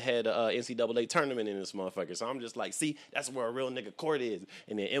they about to have the NCAA tournament in this motherfucker. So I'm just like, see, that's where a real nigga court is.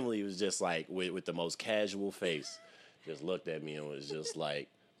 And then Emily was just like, with the most casual face, just looked at me and was just like,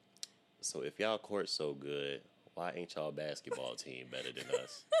 so if y'all court so good, why ain't y'all basketball team better than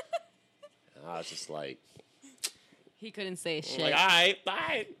us? And I was just like... He couldn't say shit. Like, all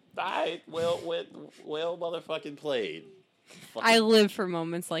right. Well, motherfucking played. I live for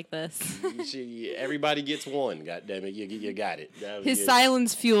moments like this. Everybody gets one, goddammit. You got it. His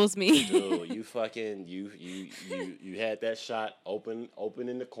silence fuels me. Dude, you fucking... You had that shot open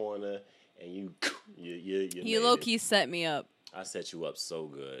in the corner, and you low-key set me up. I set you up so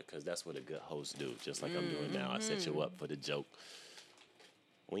good because that's what a good host do. Just like I'm doing now. I set you up for the joke.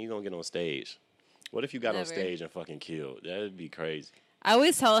 When you gonna get on stage? What if you got on stage and fucking killed? That'd be crazy. I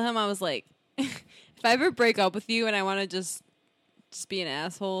always tell him, I was like, if I ever break up with you and I want to just be an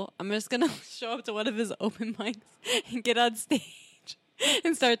asshole, I'm just gonna show up to one of his open mics and get on stage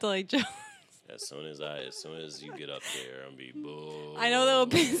and start to like joke. As soon as you get up there, I'm be boo. I know that will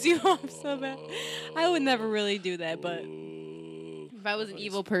piss you off so bad. I would never really do that, but. If I was an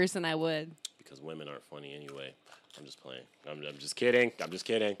evil person, I would. Because women aren't funny anyway. I'm just playing. I'm just kidding.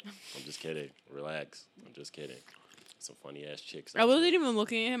 Relax. I'm just kidding. Some funny ass chicks. I wasn't even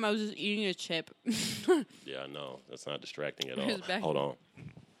looking at him. I was just eating a chip. Yeah, I know. That's not distracting at all. Hold on.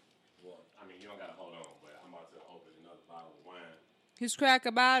 Well, I mean, you don't gotta hold on, but I'm about to open another bottle of wine. He's crack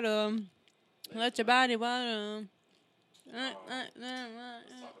a bottom. Let your body bottom. Let's talk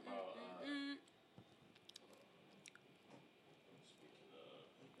about.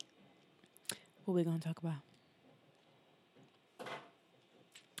 What we gonna talk about?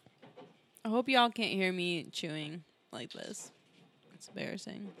 I hope y'all can't hear me chewing like this. It's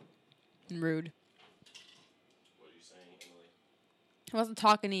embarrassing and rude. What are you saying, Emily? I wasn't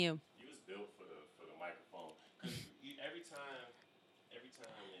talking to you. You was built for the microphone. Cause every time that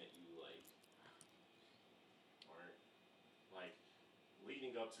you like aren't like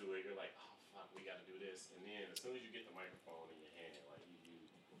leading up to it, you're like, oh fuck, we got to do this, and then as soon as you get the microphone in your hand, like you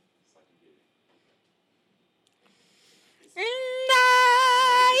it's like you get it.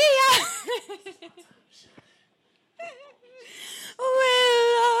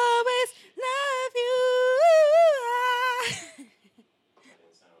 We'll always love you. I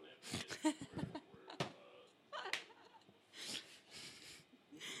didn't sound that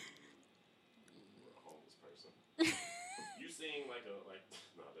we're a homeless person. You sing like no,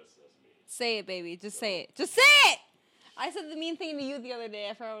 that's me. Say it, baby. Just say it. Just say it. I said the mean thing to you the other day.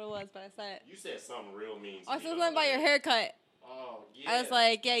 I forgot what it was, but I said it. You said something real mean. I said something about your haircut. Oh, yeah. I was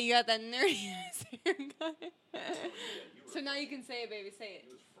like, yeah, you got that nerdy ass haircut. So now you can say it, baby. Say it.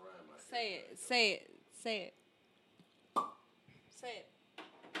 Say it. Say it. Say it. Say it.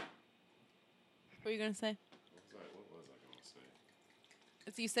 What are you gonna say? What was I gonna say?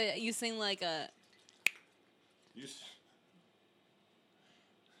 It's you sing like a.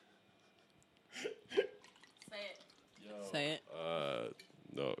 Say it. Yo, Say it.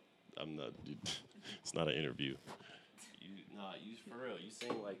 No, I'm not. It's not an interview. You for real. You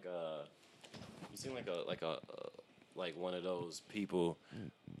sing like one of those people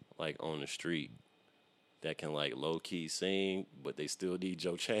like on the street that can like low key sing, but they still need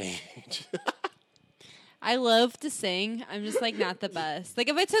your change. I love to sing. I'm just like not the best. Like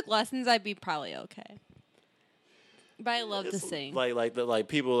if I took lessons, I'd be probably okay. But I love to sing. Like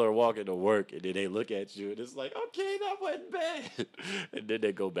people are walking to work and then they look at you and it's like, okay, that wasn't bad, and then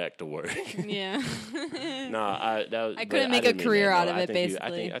they go back to work. Yeah. I couldn't make a career out of it.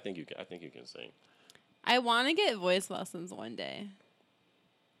 Basically, I think you can sing. I want to get voice lessons one day.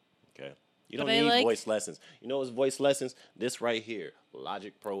 Okay. You don't need voice lessons. You know what's voice lessons? This right here,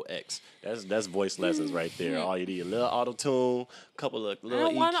 Logic Pro X. That's voice lessons right there. All you need a little auto tune, couple of little EQ. I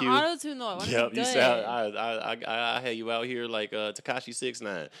don't want an auto tune though. I want to be good. You sound. I had you out here like Tekashi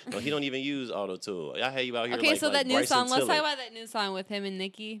 6ix9ine. No, he don't even use auto tune. I had you out here. Okay, so that new Bryson song. Tiller. Let's talk about that new song with him and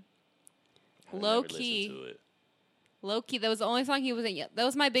Nicki. Low key. Low key. That was the only song he wasn't. That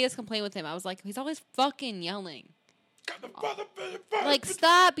was my biggest complaint with him. I was like, he's always fucking yelling. Like,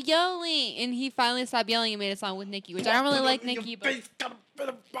 stop yelling. And he finally stopped yelling and made a song with Nicki, which I don't really like Nicki, but...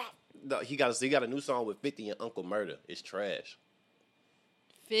 No, he got a new song with 50 and Uncle Murder. It's trash.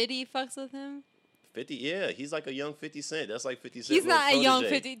 50 fucks with him? 50, yeah. He's like a young 50 Cent. That's like 50 Cent. He's not a young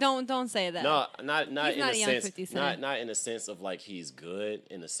 50. Don't say that. No, not he's in not a young sense. 50 Cent. Not in a sense of like he's good.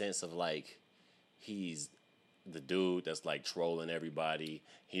 In the sense of like he's the dude that's like trolling everybody.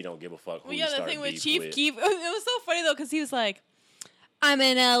 He don't give a fuck who he start beef with. The thing with Chief Keef, it was so funny though because he was like, I'm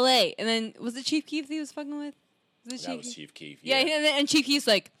in LA. And then, was it Chief Keef he was fucking with? That was Chief Keef. Yeah, and Chief Keef's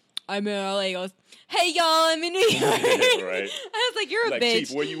like, I'm in LA. He goes, hey, y'all, I'm in New York. Right. I was like, you're a like, bitch.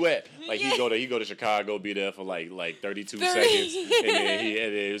 Chief, where you at? Like, he go to Chicago, be there for like 32 seconds. And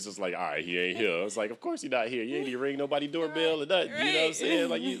then it was just like, all right, he ain't here. It's like, of course he not here. You ain't even ring nobody doorbell or nothing. Right. You know what I'm saying?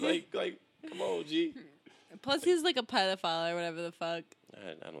 Like, you like, come on, G. Plus, he's like a pedophile or whatever the fuck.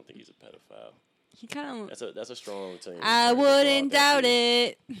 I don't think he's a pedophile. He kind of. That's a strong term. I wouldn't doubt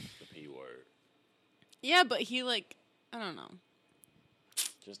it. The P word. Yeah, but he like, I don't know.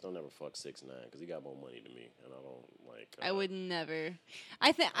 Just don't ever fuck 6ix9ine because he got more money than me, and I don't like. I would never.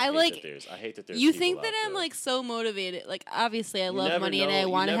 I hate that there's. You think that I'm there. like so motivated? Like obviously, I love money know, and I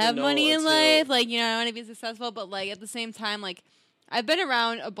want to have money in life. Like I want to be successful, but like at the same time, like. I've been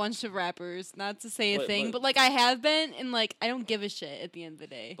around a bunch of rappers, not to say a thing, but like I have been, and like I don't give a shit at the end of the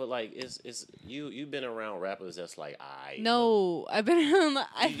day. But like, it's you've been around rappers that's like No, I've been around.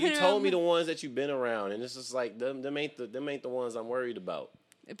 You told me the ones that you've been around, and it's just like them ain't the ones I'm worried about.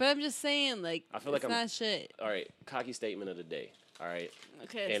 But I'm just saying, like I feel like it's not shit. All right, cocky statement of the day. All right.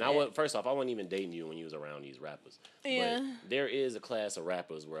 Okay. And first off, I wasn't even dating you when you was around these rappers. Yeah. But there is a class of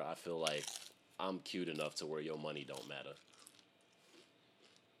rappers where I feel like I'm cute enough to where your money don't matter.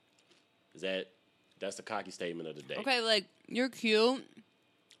 That's the cocky statement of the day. Okay, like you're cute,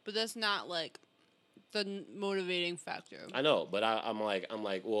 but that's not like the motivating factor. I know, but I'm like,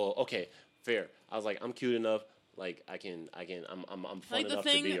 well, okay, fair. I was like, I'm cute enough, like I'm fun like enough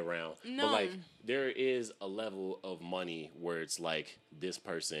to be around. No. But like there is a level of money where it's like this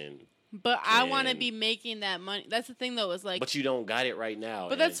person. But I want to be making that money. That's the thing, though. Is like, but you don't got it right now.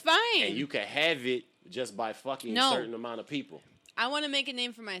 But that's fine. And you can have it just by fucking a certain amount of people. I want to make a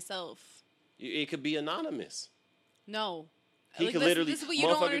name for myself. It could be anonymous. No. He could literally, this is what you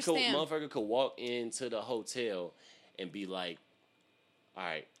don't understand. Motherfucker could walk into the hotel and be like, all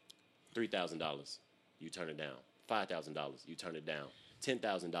right, $3,000, you turn it down. $5,000, you turn it down.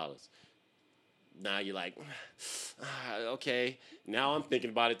 $10,000. Now you're like, okay. Now I'm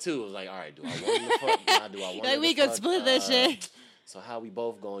thinking about it too. It's like, all right, do I want to fuck? Now, do I want like we could split this shit. So how we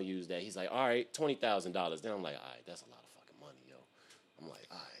both gonna use that? He's like, all right, $20,000. Then I'm like, all right, that's a lot of fucking money, yo. I'm like,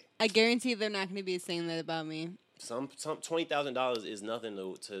 all right. I guarantee they're not going to be saying that about me. Some $20,000 is nothing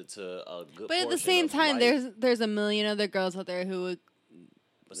to a good. But at the same time, there's a million other girls out there who would.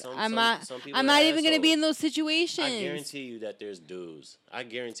 But some people I'm not even going to be in those situations. I guarantee you that there's dudes. I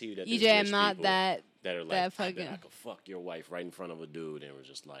guarantee you that there's EJ, I'm not that. That are like, that fucking. I could fuck your wife right in front of a dude, and was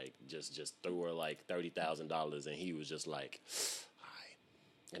just like, just threw her like $30,000, and he was just like.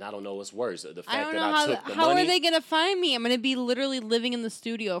 And I don't know what's worse. The fact that I took the money. How are they going to find me? I'm going to be literally living in the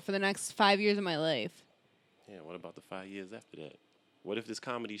studio for the next 5 years of my life. Yeah, what about the 5 years after that? What if this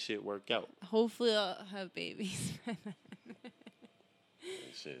comedy shit worked out? Hopefully I'll have babies.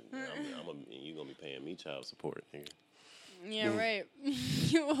 Shit, you gonna be paying me child support, nigga. Yeah, right.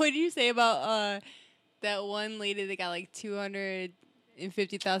 What do you say about that one lady that got like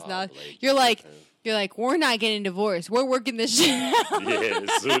 $250,000? You're like, we're not getting divorced. We're working this shit out. Yeah,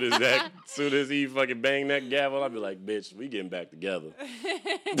 as soon as he fucking bang that gavel, I'll be like, bitch, we getting back together.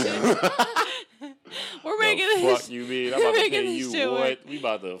 We're making the this. Fuck you mean? I'm about to pay you what? Work. We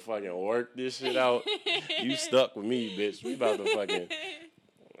about to fucking work this shit out. You stuck with me, bitch. We about to fucking.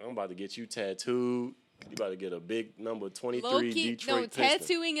 I'm about to get you tattooed. You about to get a big number 23 Low-key, Detroit no, Piston.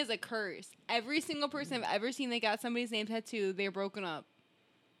 tattooing is a curse. Every single person I've ever seen that got somebody's name tattooed, they're broken up.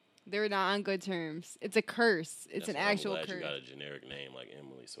 They're not on good terms. It's a curse. It's an actual curse. You got a generic name like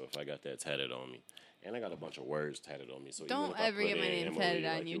Emily, so if I got that tatted on me, and I got a bunch of words tatted on me, so don't ever get my name Emily, tatted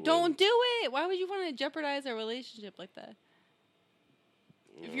on like you. Don't do it. Why would you want to jeopardize our relationship like that?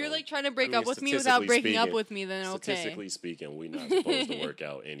 If you're like trying to break up with me without breaking up with me, then okay. Statistically speaking, we're not supposed to work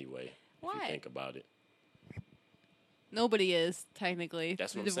out anyway. Why? If you think about it. Nobody is, technically.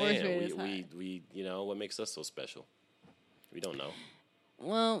 That's what I'm saying. We you know, what makes us so special? We don't know.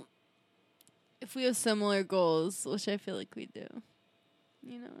 Well, if we have similar goals, which I feel like we do.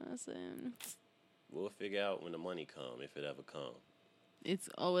 You know what I'm saying? We'll figure out when the money come, if it ever come. It's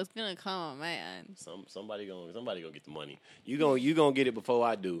always gonna come on my end. Somebody gonna get the money. You gonna get it before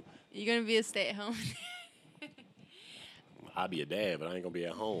I do. You're gonna be a stay-at-home. I'll be a dad, but I ain't gonna be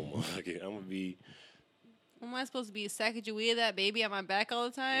at home. I'm gonna be. Am I supposed to be Sacagawea that baby on my back all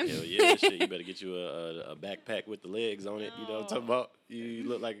the time? Hell yeah, shit. You better get you a backpack with the legs on it. You know what I'm talking about? You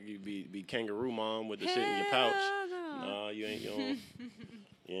look like you be kangaroo mom with the shit in your pouch. No, you ain't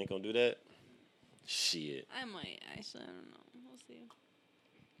gonna do that. Shit. I might actually. I don't know. We'll see.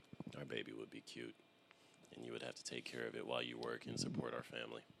 Our baby would be cute, and you would have to take care of it while you work and support our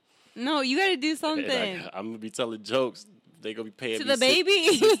family. No, you got to do something. I'm gonna be telling jokes. They gonna be paying to me the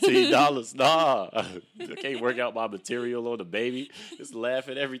baby $16. Nah, I can't work out my material on the baby. Just laugh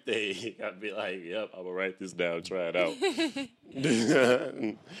at everything. I'd be like, "Yep, I'm gonna write this down, try it out."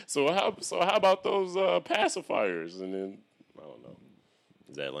 So how about those pacifiers? And then I don't know.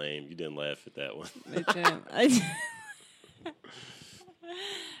 Is that lame? You didn't laugh at that one. I didn't.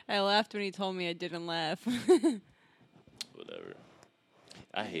 I laughed when he told me I didn't laugh. Whatever.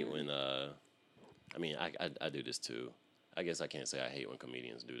 I hate when I mean I do this too. I guess I can't say I hate when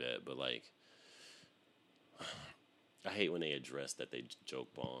comedians do that, but like I hate when they address that they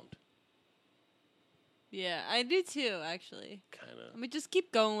joke bombed. Yeah, I do too, actually. Kinda. I mean, just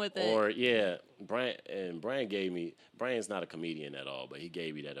keep going with it. Or yeah, Brian gave me. Brian's not a comedian at all, but he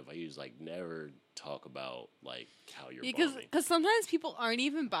gave me that advice. He was like, never talk about like how you're bombing. Because sometimes people aren't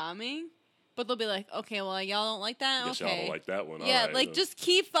even bombing, but they'll be like, okay, well, y'all don't like that? Guess okay. y'all don't like that one. Yeah, all right, like, just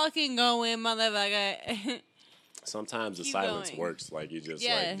keep fucking going, motherfucker. Sometimes the silence works. Like, you just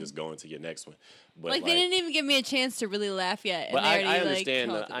like just go into your next one. But like they didn't even give me a chance to really laugh yet. And but I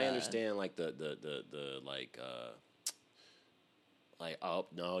understand. Like, I understand. Like the like, oh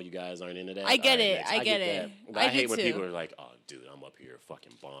no, you guys aren't into that. I get it. Next. I get it. That. But I hate when people are like, oh, dude, I'm up here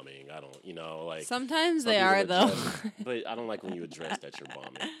fucking bombing. I don't, like. Sometimes they are though. But I don't like when you address that you're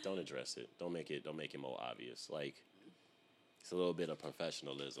bombing. Don't address it. Don't make it more obvious. Like, it's a little bit of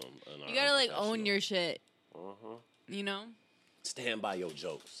professionalism. You gotta like own your shit. You know. Stand by your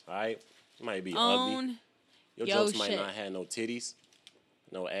jokes. All right. It might be own ugly. Your jokes might not have no titties,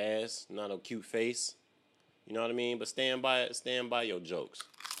 no ass, not no cute face. You know what I mean? But stand by your jokes.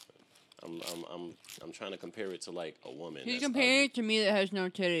 I'm trying to compare it to like a woman. He's comparing it to me that has no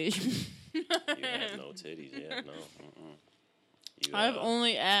titties. You have no titties, yeah, no. I have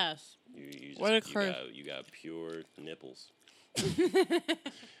only ass. What a curse! You got pure nipples.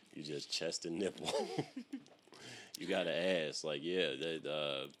 You just chest and nipple. You got an ass, like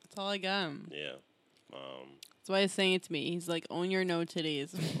that's all I got. Yeah. That's why he's saying it to me. He's like, own your no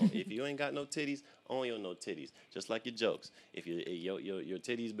titties. If you ain't got no titties, own your no titties. Just like your jokes. If your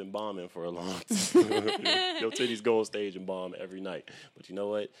titties been bombing for a long time, your titties go on stage and bomb every night. But you know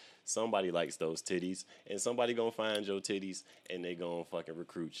what? Somebody likes those titties, and somebody gonna find your titties, and they gonna fucking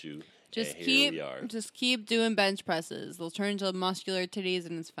recruit you. Just and here we are. Just keep doing bench presses. They'll turn into muscular titties,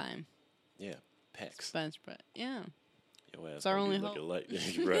 and it's fine. Yeah, pecs. Bench press. Yeah. Your ass it's our only hope.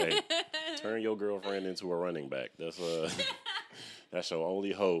 Right. Turn your girlfriend into a running back. That's your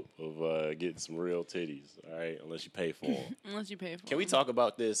only hope of getting some real titties. All right, unless you pay for them. Unless you pay for them. Can we talk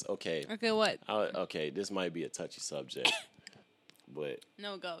about this? Okay. Okay, what? Okay, this might be a touchy subject, but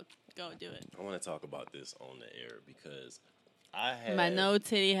no, go do it. I want to talk about this on the air because I have my no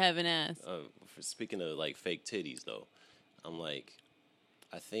titty having ass. speaking of like fake titties though, I'm like,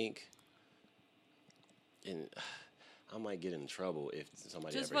 I think, and I might get in trouble if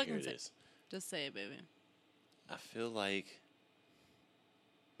somebody Just ever hear fucking this. Just say it, baby. I feel like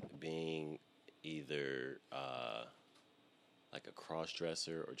being either like a cross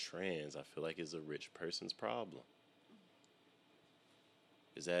dresser or trans, I feel like is a rich person's problem.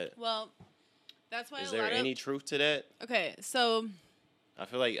 Is that? Well, that's why. Is there any truth to that? Okay, so I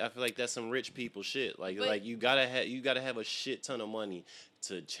feel like that's some rich people shit. Like you gotta have a shit ton of money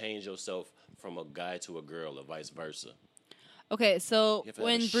to change yourself from a guy to a girl or vice versa. Okay, so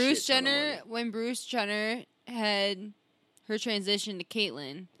when Bruce Jenner had her transition to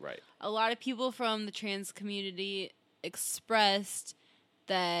Caitlyn, right, a lot of people from the trans community expressed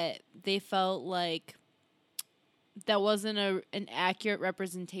that they felt like that wasn't an accurate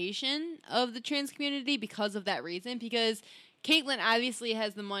representation of the trans community because of that reason. Because Caitlyn obviously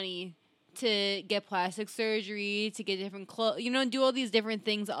has the money to get plastic surgery, to get different clothes, do all these different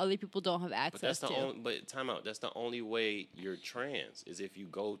things that other people don't have access to. But time out. That's the only way you're trans is if you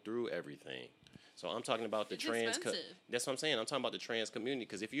go through everything. So I'm talking about the trans. That's what I'm saying. I'm talking about the trans community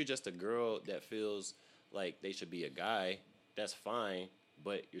because if you're just a girl that feels like they should be a guy, that's fine.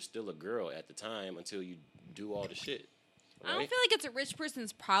 But you're still a girl at the time until you do all the shit. Right? I don't feel like it's a rich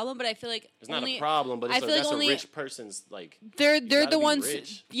person's problem, but I feel like it's not a problem, but that's a rich person's like. They're the ones.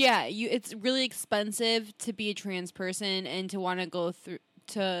 Rich. Yeah, it's really expensive to be a trans person and to want to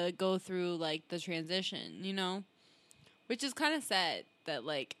go through like the transition, which is kind of sad that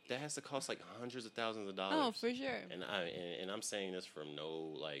like that has to cost like hundreds of thousands of dollars. Oh, for sure. And I'm saying this from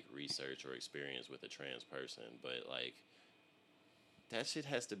no like research or experience with a trans person, but like that shit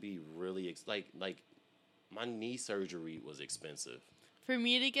has to be really like. My knee surgery was expensive. For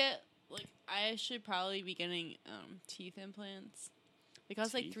me to get, like, I should probably be getting teeth implants. They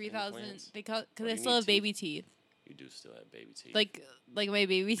cost like $3,000. Because I still have baby teeth. You do still have baby teeth. Like my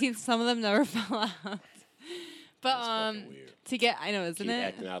baby teeth, some of them never fell out. But that's fucking weird. To get, I know, isn't Keep it?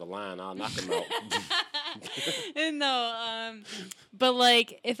 acting out of line, I'll knock them out. No, but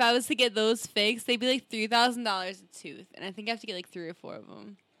like if I was to get those fixed, they'd be like $3,000 a tooth, and I think I have to get like 3 or 4 of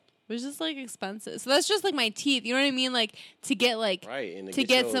them. Which is like expensive. So that's just like my teeth. You know what I mean? Like to get like to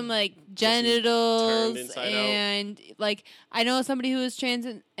get some like genitals and like I know somebody who was trans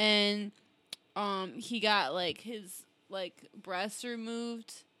and he got like his like breasts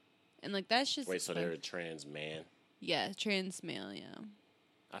removed and like that's just wait. So they're a trans man? Yeah, trans male. Yeah.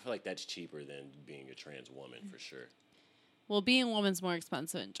 I feel like that's cheaper than being a trans woman for sure. Well, being a woman's more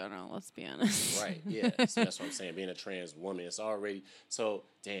expensive in general, let's be honest. Right, yeah. So that's what I'm saying. Being a trans woman, it's already... So,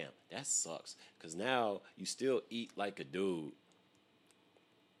 damn, that sucks. Because now you still eat like a dude.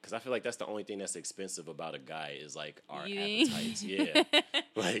 Because I feel like that's the only thing that's expensive about a guy is, like, our appetites. Yeah.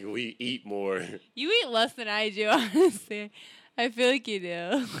 Like, we eat more. You eat less than I do, honestly. I feel like you do.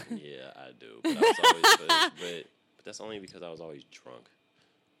 Yeah, I do. But I was always... but that's only because I was always drunk.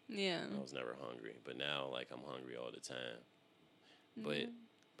 Yeah. I was never hungry. But now, like, I'm hungry all the time.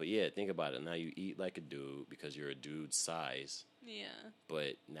 But yeah, think about it. Now you eat like a dude because you're a dude's size. Yeah.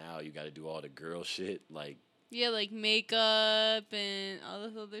 But now you got to do all the girl shit, like. Yeah, like makeup and all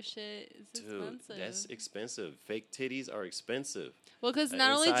this other shit. It's expensive. That's expensive. Fake titties are expensive. Well, because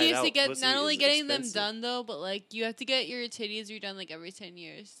not only do you have to get getting them done though, but like you have to get your titties redone like every 10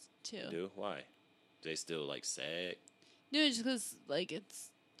 years too. Do why? Do they still like sag? No, just because like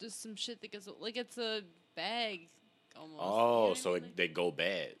it's just some shit that gets like it's a bag. Almost. Oh, you know so they go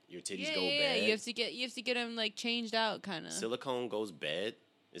bad. Your titties go bad. Yeah, you have to get them like changed out, kind of. Silicone goes bad.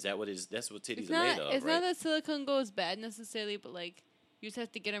 Is that what it is? That's what titties are made of, It's right? not that silicone goes bad necessarily, but like you just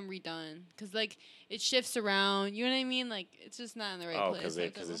have to get them redone because like it shifts around. You know what I mean? Like it's just not in the right place. Oh,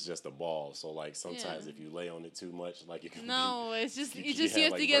 because it's just a ball. So like sometimes if you lay on it too much, like it can. No, it's just you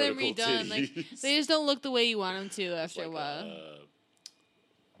have to get them redone. Like they just don't look the way you want them to after a while.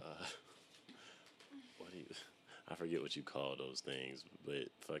 I forget what you call those things, but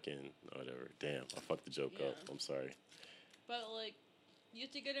fucking whatever. Damn, I fucked the joke up. I'm sorry. But like, you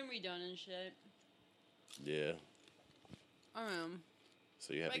have to get them redone and shit. Yeah.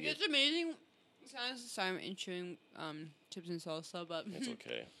 So you have to get. It's amazing. Sorry, I'm chewing chips and salsa, but it's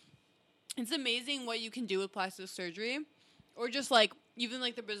okay. It's amazing what you can do with plastic surgery, or just like even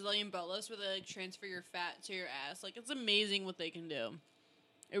like the Brazilian butt lifts where they like transfer your fat to your ass. Like it's amazing what they can do.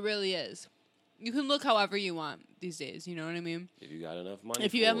 It really is. You can look however you want these days. You know what I mean? If you got enough money.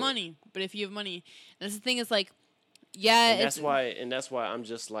 If you have money, but if you have money, that's the thing. Is like, yeah. And that's why I'm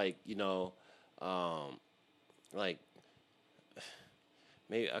just like like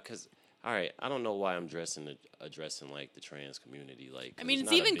maybe because all right, I don't know why I'm addressing like the trans community. Like, I mean,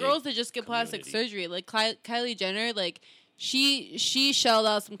 it's even girls that just get plastic surgery. Like Kylie Jenner, like she shelled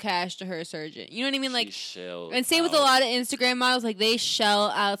out some cash to her surgeon. You know what I mean? Like, and same with a lot of Instagram models. Like, they shell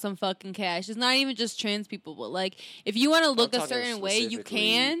out some fucking cash. It's not even just trans people, but like, if you want to look a certain way, you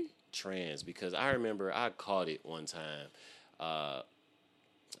can. Trans, because I remember I caught it one time. I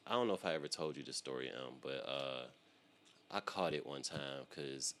don't know if I ever told you the story, but I caught it one time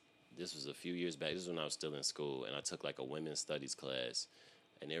because this was a few years back. This is when I was still in school, and I took like a women's studies class,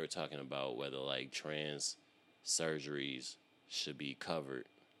 and they were talking about whether like trans surgeries should be covered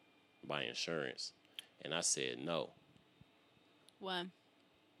by insurance, and I said no. Why?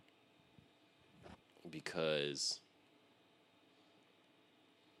 Because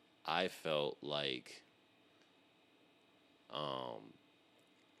I felt like I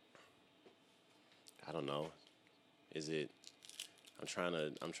don't know. Is it? I'm trying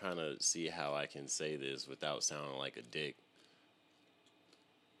to see how I can say this without sounding like a dick.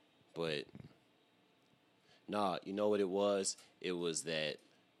 But nah, you know what it was? It was that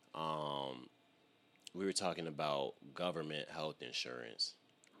we were talking about government health insurance,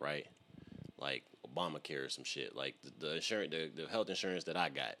 right? Like Obamacare or some shit. Like the insurance, the health insurance that I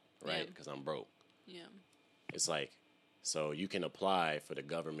got, right? Because I'm broke. Yeah. It's like, so you can apply for the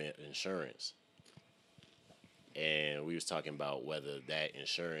government insurance. And we was talking about whether that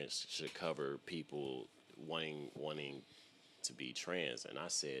insurance should cover people wanting to be trans, and I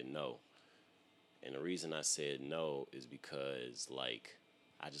said no. And the reason I said no is because, like,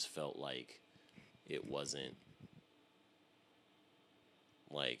 I just felt like it wasn't,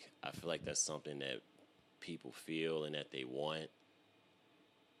 like, I feel like that's something that people feel and that they want,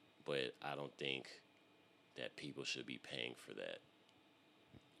 but I don't think that people should be paying for that.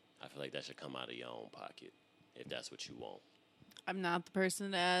 I feel like that should come out of your own pocket, if that's what you want. I'm not the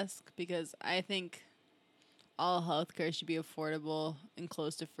person to ask because I think all healthcare should be affordable and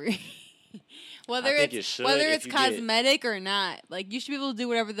close to free. whether it's cosmetic or not. Like, you should be able to do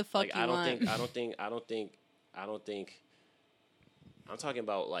whatever the fuck you want. I don't think I'm talking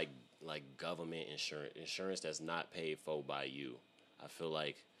about like government insurance that's not paid for by you. I feel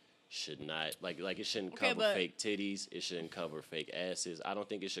like should not like it shouldn't cover fake titties. It shouldn't cover fake asses. I don't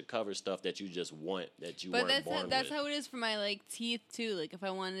think it should cover stuff that you just want that you weren't born with. But that's how it is for my like teeth too. Like if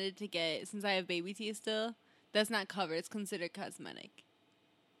I wanted to get, since I have baby teeth still, that's not covered. It's considered cosmetic.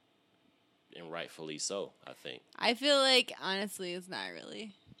 And rightfully so, I think. I feel like honestly, it's not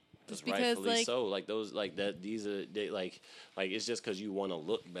really. Just because rightfully so, like those, like that. These are like it's just because you want to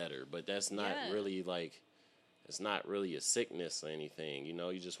look better, but that's not really like. It's not really a sickness or anything, you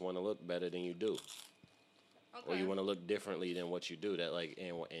know. You just want to look better than you do, or you want to look differently than what you do. That like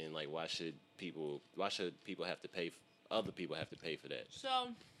and like why should people have to pay? Other people have to pay for that. So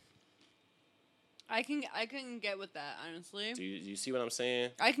I can get with that, honestly. Do you see what I'm saying?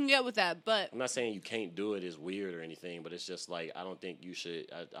 I can get with that, but I'm not saying you can't do it. It's weird or anything, but it's just like I don't think you should.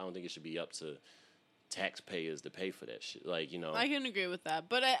 I don't think it should be up to taxpayers to pay for that shit. Like, you know. I can agree with that.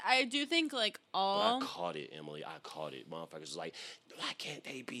 But I do think, like, all... But I caught it, Emily. I caught it. Motherfuckers was like, why can't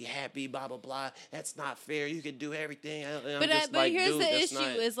they be happy, blah, blah, blah. That's not fair. You can do everything. But here's the issue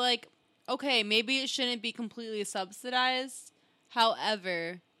is, like, okay, maybe it shouldn't be completely subsidized.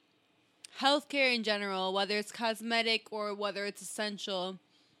 However, healthcare in general, whether it's cosmetic or whether it's essential,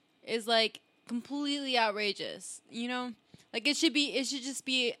 is, like, completely outrageous, you know? Like, it should just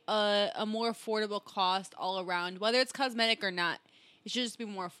be a more affordable cost all around, whether it's cosmetic or not. It should just be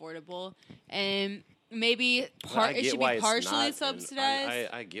more affordable, and maybe it should be partially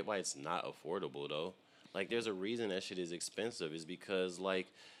subsidized. I get why it's not affordable though. Like, there's a reason that shit is expensive. Is because like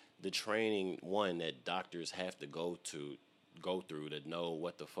the training that doctors have to go through to know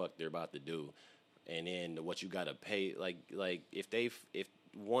what the fuck they're about to do, and then what you gotta pay. Like if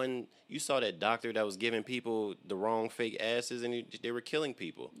you saw that doctor that was giving people the wrong fake asses and they were killing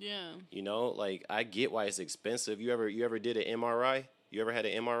people. Yeah. You know, like, I get why it's expensive. You ever did an MRI? You ever had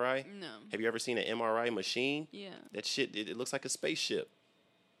an MRI? No. Have you ever seen an MRI machine? Yeah. That shit, it looks like a spaceship.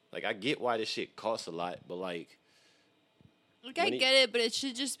 Like, I get why this shit costs a lot, but like... I get it, but it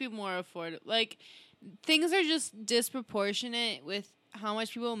should just be more affordable. Like, things are just disproportionate with how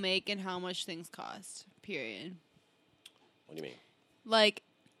much people make and how much things cost, period. What do you mean? Like,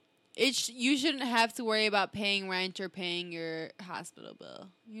 you shouldn't have to worry about paying rent or paying your hospital bill.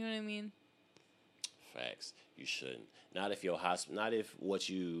 You know what I mean? Facts. You shouldn't. Not if what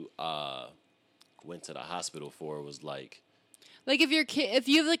you went to the hospital for was like. Like if you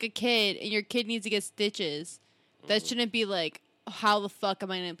have like a kid and your kid needs to get stitches, that shouldn't be like, how the fuck am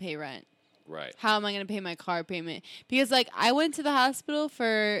I gonna pay rent? Right. How am I gonna pay my car payment? Because like I went to the hospital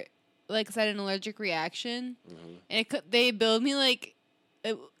for like, 'cause I had an allergic reaction, and they billed me like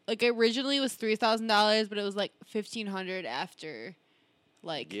originally it was $3,000, but it was like $1,500 after.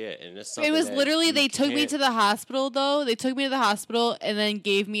 Like, yeah, and it's it was literally they took me to the hospital though. They took me to the hospital and then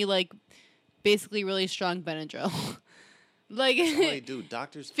gave me like basically really strong Benadryl. Like, dude,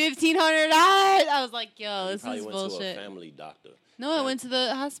 doctors $1,500. I was like, yo, this is bullshit. Went to a family doctor. No, I went to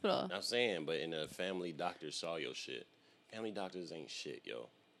the hospital. I'm saying, but in a family doctor saw your shit. Family doctors ain't shit, yo.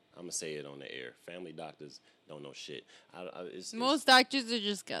 I'm gonna say it on the air. Family doctors don't know shit. Most doctors are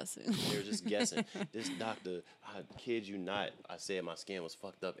just guessing. They're just guessing. This doctor, I kid you not, I said my skin was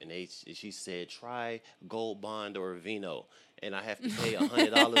fucked up, and she said try Gold Bond or Aveeno, and I have to pay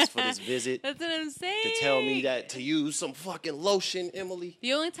 $100 for this visit. That's what I'm saying. To tell me that to use some fucking lotion, Emily.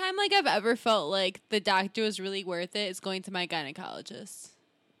 The only time like I've ever felt like the doctor was really worth it is going to my gynecologist.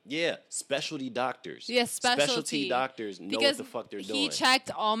 Yeah, specialty doctors. Yeah, specialty doctors know what the fuck they're doing. He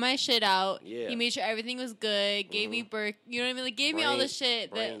checked all my shit out. Yeah. He made sure everything was good. Gave me birth. You know what I mean? Like, gave me all the shit.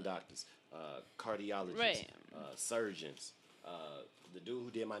 Brain doctors, cardiologists, surgeons. The dude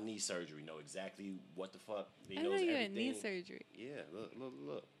who did my knee surgery know exactly what the fuck. He knows everything. You had knee surgery. Yeah,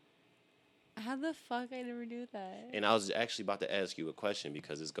 look. How the fuck I never do that? And I was actually about to ask you a question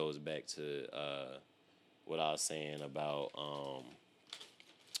because this goes back to what I was saying about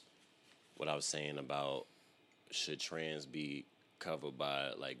should trans be covered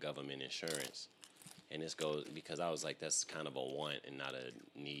by like government insurance, and this goes because I was like that's kind of a want and not a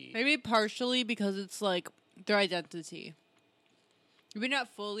need. Maybe partially because it's like their identity. Maybe not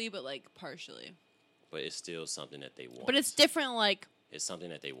fully, but like partially. But it's still something that they want. But it's different, like it's something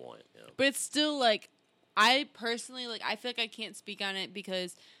that they want. You know? But it's still like I personally like I feel like I can't speak on it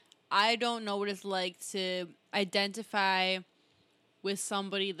because I don't know what it's like to identify with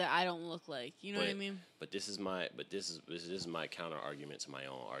somebody that I don't look like. You know what I mean? But this is my counter argument to my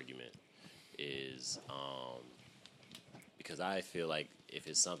own argument is because I feel like if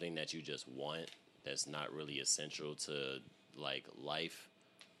it's something that you just want that's not really essential to like life,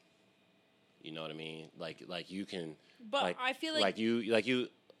 you know what I mean? Like you can But I feel like you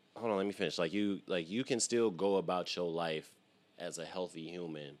hold on, let me finish. Like you can still go about your life as a healthy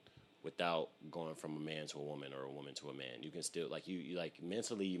human without going from a man to a woman or a woman to a man. You can still, like, you like,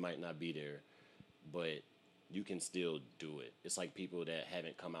 mentally you might not be there, but you can still do it. It's like people that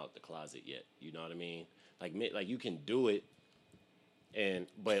haven't come out the closet yet. You know what I mean? Like you can do it.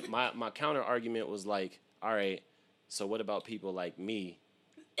 But my counter argument was like, all right, so what about people like me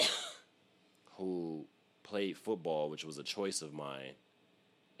who played football, which was a choice of mine,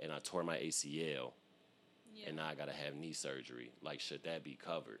 and I tore my ACL, and now I got to have knee surgery. Like, should that be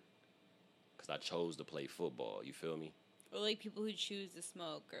covered? Because I chose to play football. You feel me? Or like people who choose to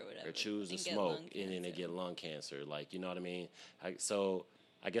smoke or whatever. Or choose to smoke and then they get lung cancer. Like, you know what I mean? So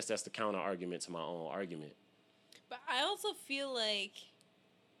I guess that's the counter argument to my own argument. But I also feel like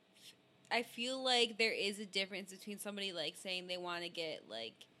there is a difference between somebody like saying they want to get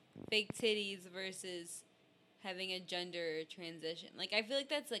like fake titties versus having a gender transition. Like, I feel like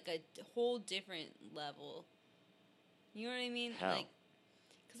that's like a whole different level. You know what I mean? How? Like,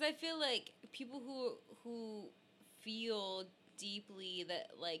 because I feel like people who feel deeply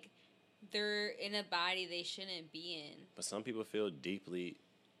that like they're in a body they shouldn't be in. But some people feel deeply,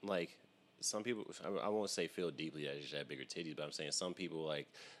 like some people. I won't say feel deeply that you should have bigger titties, but I'm saying some people like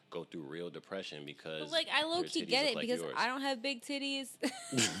go through real depression because. But like I low key get it because I don't have big titties.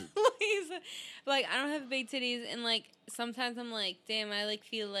 Like I don't have big titties, and like sometimes I'm like, damn, I like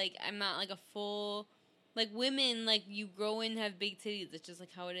feel like I'm not like a full. Like, women, like, you grow and have big titties. It's just, like,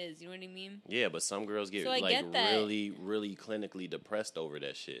 how it is. You know what I mean? Yeah, but some girls get, like, really, really clinically depressed over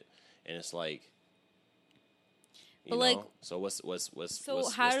that shit. And it's like, you know? Like, so what's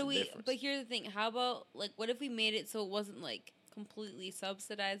how do the we, difference? But here's the thing. How about, like, what if we made it so it wasn't, like, completely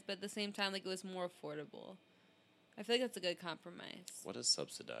subsidized, but at the same time, like, it was more affordable? I feel like that's a good compromise. What does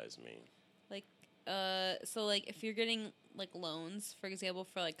subsidized mean? Like, so, like, if you're getting, like, loans, for example,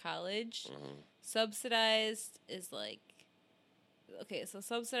 for, like, college, subsidized is, like, okay, so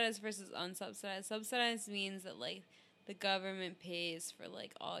subsidized versus unsubsidized. Subsidized means that, like, the government pays for,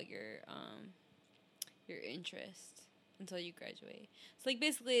 like, all your interest until you graduate. So, like,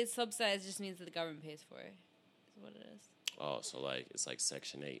 basically, subsidized just means that the government pays for it. Is what it is. Oh, so, like, it's like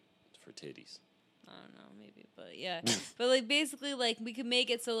Section 8 for titties. I don't know, maybe, but yeah. But, like, basically, like, we could make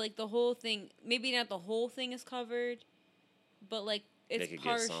it so, like, the whole thing, maybe not the whole thing is covered, but, like, it's they could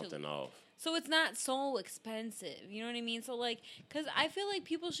partially. get something off. So it's not so expensive. You know what I mean? So, like, because I feel like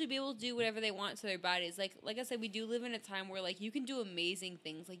people should be able to do whatever they want to their bodies. Like I said, we do live in a time where, like, you can do amazing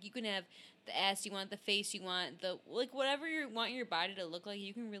things. Like, you can have the ass you want, the face you want, like, whatever you want your body to look like,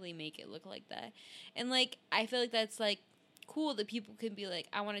 you can really make it look like that. And, like, I feel like that's, like, cool that people can be like,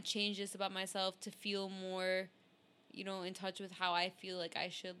 I want to change this about myself to feel more, you know, in touch with how I feel like I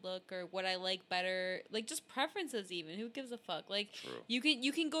should look or what I like better. Like, just preferences even. Who gives a fuck? Like, True.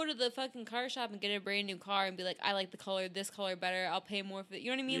 you can go to the fucking car shop and get a brand new car and be like, I like this color better. I'll pay more for it.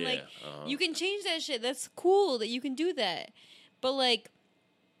 You know what I mean? Yeah, like, you can change that shit. That's cool that you can do that. But, like,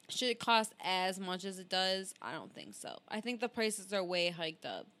 should it cost as much as it does? I don't think so. I think the prices are way hiked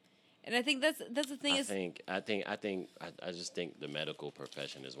up. And I think that's the thing. I just think the medical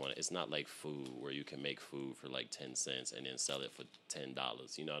profession is one. It's not like food where you can make food for like 10 cents and then sell it for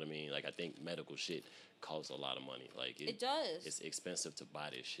 $10. You know what I mean? Like, I think medical shit costs a lot of money. Like, it does. It's expensive to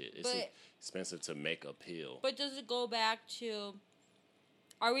buy this shit. It's expensive to make a pill. But does it go back to?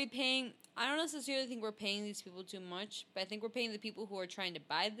 Are we paying? I don't necessarily think we're paying these people too much, but I think we're paying the people who are trying to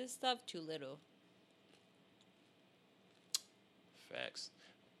buy this stuff too little. Facts.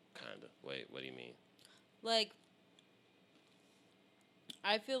 Kinda. Wait, what do you mean? Like,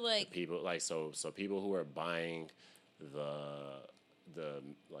 I feel like the people like so people who are buying the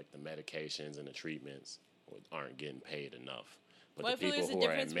medications and the treatments aren't getting paid enough. But well, the people who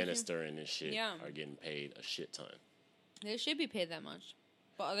are administering this shit are getting paid a shit ton. They should be paid that much.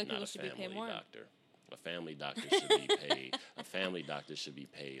 But other people should be paid more. A family doctor should be paid. A family doctor should be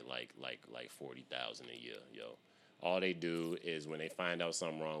paid like $40,000 a year, yo. All they do is when they find out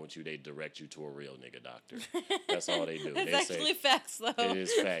something wrong with you, they direct you to a real nigga doctor. That's all they do. That's actually facts, though. It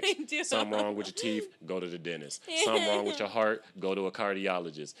is facts. Something wrong with your teeth, go to the dentist. Something wrong with your heart, go to a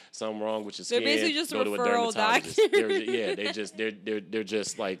cardiologist. Something wrong with your skin, go to a dermatologist. They're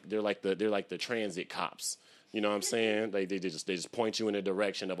just like the transit cops. You know what I'm saying? They just point you in the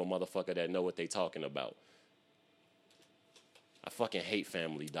direction of a motherfucker that know what they talking about. I fucking hate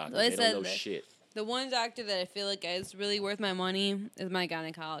family doctors. They don't know shit. The one doctor that I feel like is really worth my money is my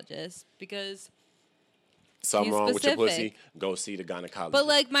gynecologist because something wrong with your pussy, go see the gynecologist. But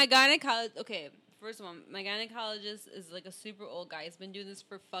like my gynecologist, okay, first of all, my gynecologist is like a super old guy. He's been doing this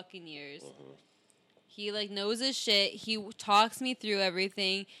for fucking years. Mm-hmm. He like knows his shit. He talks me through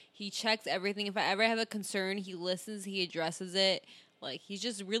everything. He checks everything. If I ever have a concern, he listens. He addresses it. Like he's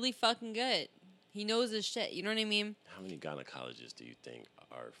just really fucking good. He knows his shit. You know what I mean? How many gynecologists do you think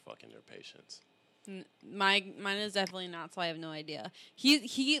are fucking their patients? Mine is definitely not, so I have no idea.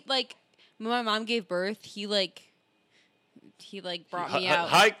 He like when my mom gave birth, he brought me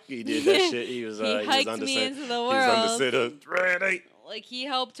out. He did that shit. He hiked me into the world. Like he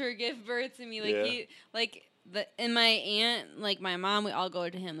helped her give birth to me. And my aunt, like my mom, we all go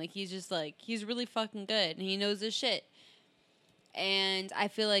to him. Like he's just like he's really fucking good and he knows his shit. And I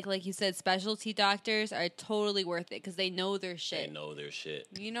feel like you said, specialty doctors are totally worth it because they know their shit. They know their shit.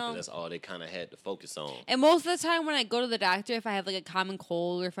 You know? That's all they kind of had to focus on. And most of the time when I go to the doctor, if I have like a common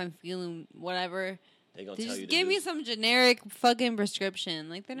cold or if I'm feeling whatever, they just give me some generic fucking prescription.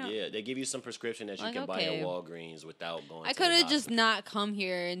 Like they don't. Yeah, they give you some prescription that you can buy at Walgreens without going. I could have just not come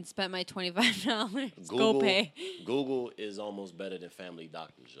here and spent my $25 GoPay. Google is almost better than family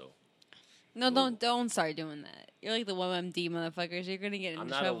doctors, yo. No, don't start doing that. You're like the 1MD motherfuckers. You're gonna get in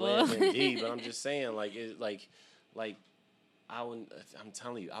trouble. I'm not a 1MD, but I'm just saying, I'm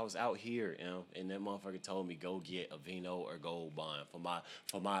telling you, I was out here, you know, and that motherfucker told me go get Aveeno or Gold Bond for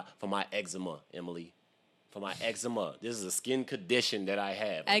my eczema, Emily, for my eczema. This is a skin condition that I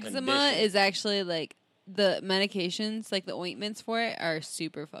have. Eczema is actually like the medications, like the ointments for it, are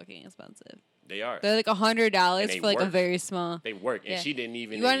super fucking expensive. They are. They're like $100 for like a very small. They work, and she didn't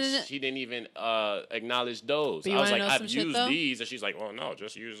even acknowledge those. I was like, I've used these, and she's like, well, no,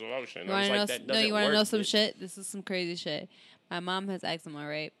 just use the lotion. You want to know some shit? This is some crazy shit. My mom has eczema,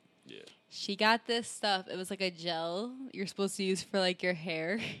 right? Yeah. She got this stuff. It was like a gel you're supposed to use for like your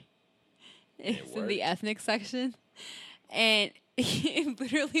hair. It's in the ethnic section, and it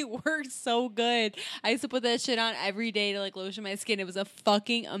literally worked so good. I used to put that shit on every day to like lotion my skin. It was a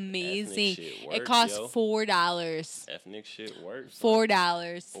fucking amazing. It cost $4. Ethnic shit works. $4.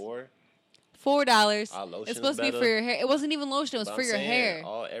 $4. It's supposed to be for your hair. It wasn't even lotion. It was for your hair.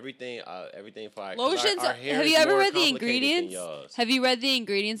 Everything for our lotions. Our hair have you ever read the ingredients? Have you read the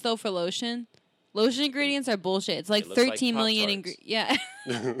ingredients though for lotion? Lotion ingredients are bullshit. It's like 13 million ingredients. Yeah.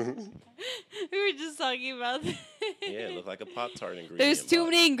 We were just talking about that. Yeah, it looks like a Pop-Tart ingredient. There's too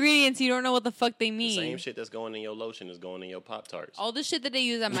many ingredients. You don't know what the fuck they mean. The same shit that's going in your lotion is going in your Pop-Tarts. All the shit that they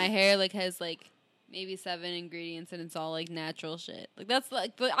use on my hair like has like maybe 7 ingredients, and it's all like natural shit. Like that's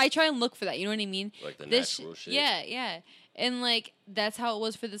like, but I try and look for that. You know what I mean? Like the natural shit. Yeah, yeah. And like that's how it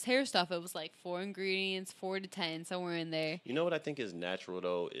was for this hair stuff. It was like 4 ingredients, 4 to 10, somewhere in there. You know what I think is natural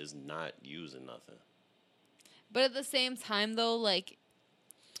though is not using nothing. But at the same time, though, like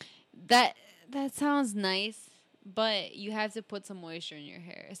that sounds nice, but you have to put some moisture in your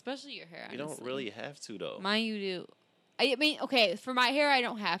hair, especially your hair. You honestly. don't really have to though. Mine, you do. I mean, okay, for my hair, I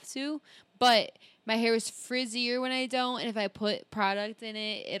don't have to, but my hair is frizzier when I don't, and if I put product in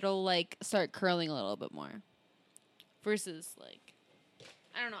it, it'll like start curling a little bit more. Versus like,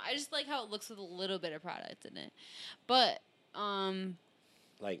 I don't know. I just like how it looks with a little bit of product in it, but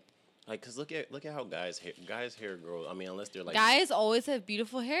Like, cause look at how guys' hair grow. I mean, unless they're like guys always have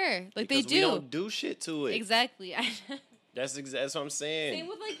beautiful hair, like they do. We don't do shit to it. Exactly. That's what I'm saying. Same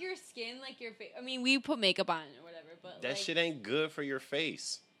with like your skin, like your face. I mean, we put makeup on or whatever, but that like, shit ain't good for your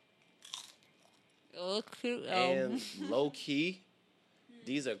face. Oh, cute. And low key,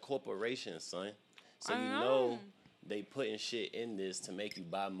 these are corporations, son. So you know they putting shit in this to make you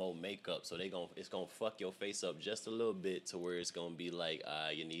buy more makeup. So it's gonna fuck your face up just a little bit to where it's gonna be like,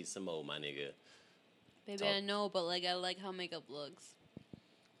 you need some more, my nigga. Baby, I know, but like I like how makeup looks.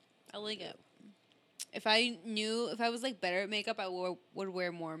 I like it. If I was like better at makeup, I would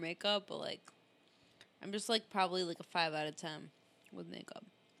wear more makeup. But like, I'm just like probably like a 5 out of 10 with makeup.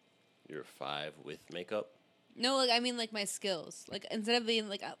 You're 5 with makeup? No, like I mean like my skills. Like instead of being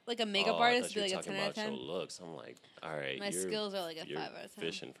like a makeup artist, be like a 10 out of 10. Your looks. I'm like, all right. My skills are like a 5 out of 10.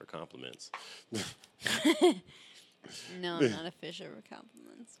 Fishing for compliments. No, I'm not a fisher for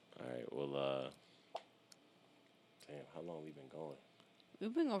compliments. All right. Well, damn, how long we been going?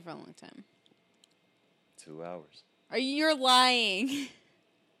 We've been going for a long time. 2 hours. You're lying.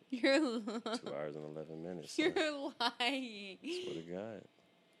 You're 2 hours and 11 minutes. You're lying. Swear to God.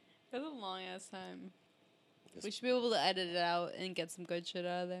 That's a long ass time. We should be able to edit it out and get some good shit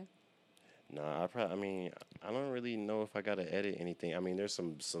out of there. Nah, I mean, I don't really know if I gotta edit anything. I mean, there's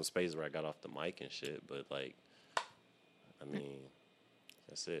some space where I got off the mic and shit, but like, I mean,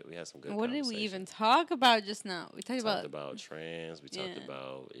 that's it. We had some good. What did we even talk about just now? We talked about trans. We talked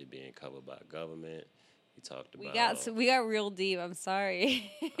about it being covered by government. We talked about. We got real deep. I'm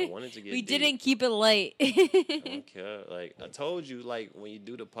sorry. I wanted to get. We deep. didn't keep it light. I don't care. Like I told you, like when you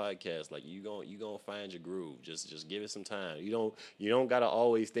do the podcast, like you gonna find your groove. Just give it some time. You don't gotta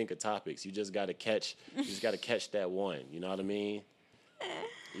always think of topics. You just gotta catch. You just gotta catch that one. You know what I mean?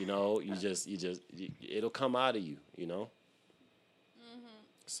 You know, it'll come out of you. You know. Mm-hmm.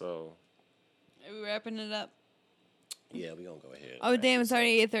 So. Are we wrapping it up? Yeah, we gonna go ahead. Oh damn! It's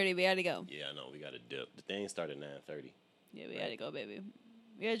already 8:30. We gotta go. Yeah, I know. We gotta dip. The thing started at 9:30. Yeah, we gotta go, baby.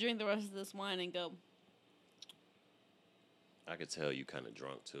 We gotta drink the rest of this wine and go. I could tell you kind of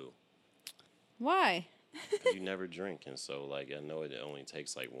drunk too. Why? Because you never drink, and so like I know it only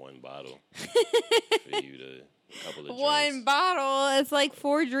takes like one bottle for you to a couple of drinks. One bottle. It's like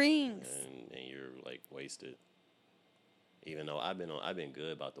 4 drinks. And you're like wasted. Even though I've been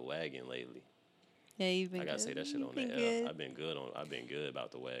good about the wagon lately. Yeah, you've been. I gotta say that shit on the air. I've been good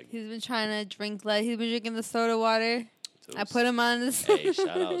about the wagon. He's been trying to drink. He's been drinking the soda water. I put him on this. Hey,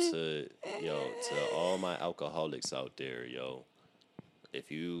 shout out to all my alcoholics out there, yo.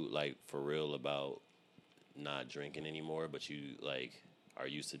 If you like for real about not drinking anymore, but you like are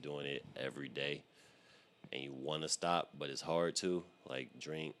used to doing it every day, and you want to stop, but it's hard to like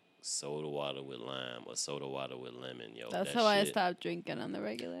drink soda water with lime or soda water with lemon, yo. That's how I stopped drinking on the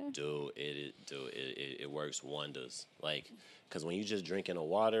regular. It works wonders. Like, cause when you just drinking a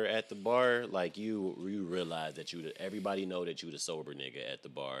water at the bar, like you realize that everybody know that you the sober nigga at the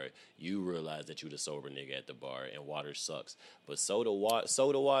bar. You realize that you the sober nigga at the bar, and water sucks. But soda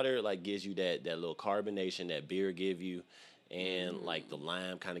water like gives you that little carbonation that beer give you. And like the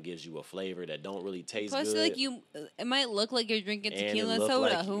lime kind of gives you a flavor that don't really taste good. Plus, like it might look like you're drinking tequila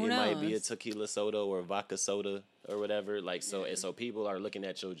soda. Like Who knows? It might be a tequila soda or vodka soda or whatever. Like so, and so people are looking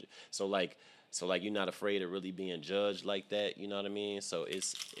at you. So like you're not afraid of really being judged like that. You know what I mean? So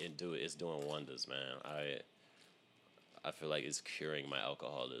it's doing wonders, man. I feel like it's curing my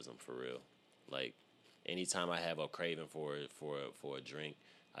alcoholism for real. Like anytime I have a craving for a drink,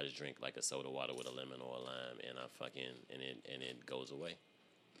 I just drink like a soda water with a lemon or a lime, and and it goes away.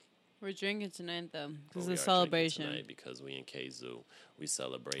 We're drinking tonight though. This is a celebration. Tonight because we in KZoo. We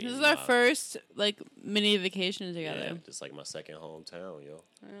celebrate. This is our first like mini vacation together. Yeah, just like my second hometown, yo.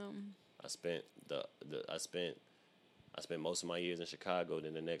 I spent I spent most of my years in Chicago,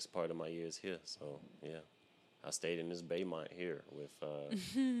 then the next part of my years here. So yeah, I stayed in this Baymont here with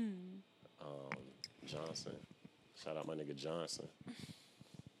Johnson. Shout out my nigga Johnson.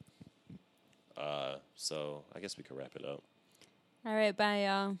 So I guess we can wrap it up. All right, bye,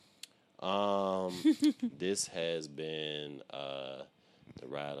 y'all. This has been the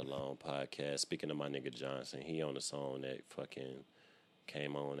Ride Along podcast. Speaking of my nigga Johnson, he on the song that fucking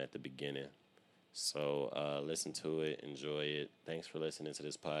came on at the beginning. So listen to it, enjoy it. Thanks for listening to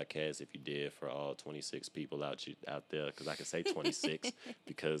this podcast. If you did, for all 26 people out there, because I can say 26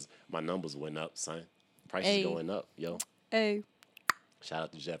 because my numbers went up, son. Prices going up, yo. Hey. Shout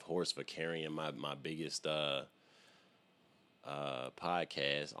out to Jeff Horst for carrying my biggest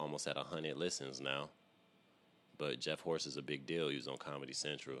podcast, almost at 100 listens now. But Jeff Horst is a big deal. He was on Comedy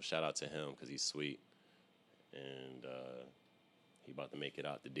Central. Shout out to him because he's sweet. And he about to make it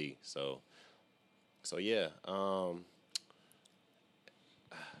out the D. So yeah.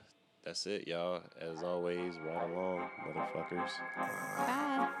 That's it, y'all. As always, ride along, motherfuckers.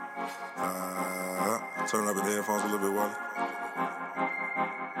 Bye. Turn up the headphones a little bit, Wally.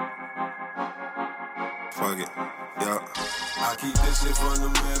 Fuck it. Yeah. I keep this shit from the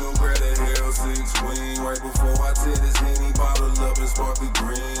middle, grab that hell 6 wing. Right before I tear this Henny bottle up and sparkly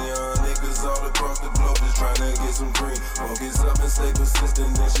green. Young niggas all across the globe just tryna get some green. Focus up and stay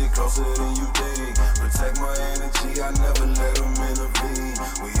persistent, this shit closer than you think. Protect my energy, I never let them intervene.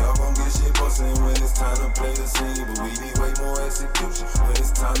 We all gon' get shit bustin' when it's time to play the scene. But we need way more execution when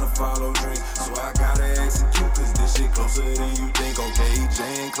it's time to follow dreams. So I gotta execute, cause this shit closer than you think. Okay,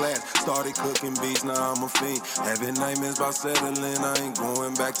 J in class, started cooking beats, now I'm a fiend. Having nightmares about settling, I ain't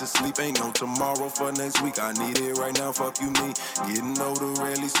going back to sleep. Ain't no tomorrow for next week, I need it right now, fuck you me. Getting older,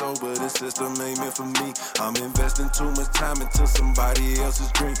 rarely sober, this system ain't meant for me. I'm investing too much time into somebody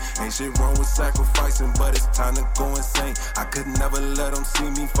else's dream. Ain't shit wrong with sacrificing, but it's time to go insane. I could never let them see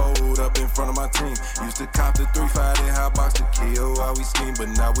me fold up in front of my team. Used to cop the 3-5 in hot box to kill while we scheme, but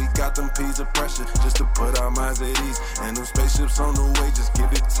now we got them P's of pressure just to put our minds at ease. And them spaceships on the way, just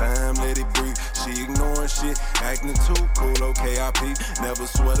give it time, let it breathe. She ignoring shit, acting too cool, okay, I peep. Never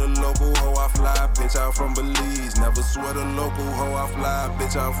sweat a local hoe, I fly, bitch, out from Belize. Never sweat a local hoe, I fly,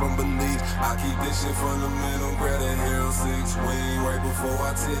 bitch, out from Belize. I keep this shit fundamental, grab that hell 6 wing. Right before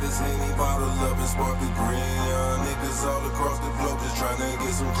I tear this Henny bottle up and sparkly green. Young niggas all across the globe just tryna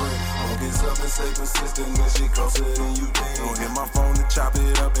get some green. Focus up and stay persistent, this shit closer than you think. Don't hit my phone to chop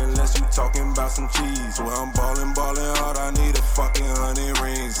it up unless you talking about some cheese. Well, I'm ballin' hard, I need a fucking 100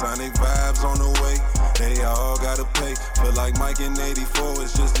 rings. Sonic vibes on the way, they all gotta pay. Feel like Mike in 84,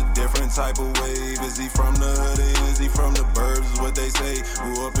 it's just a different type of wave. Is he from the hood or is he from the burbs, is what they say.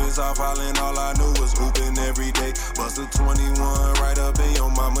 Grew up in South Holland, all I knew was hooping every day. Bust a 21 right up in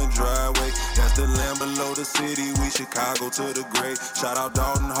your mama driveway. That's the land below the city, we Chicago to the grave. Shout out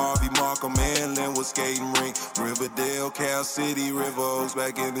Dalton, Harvey, Markham, and Linwood skating rink. Riverdale, Cal City, River Oaks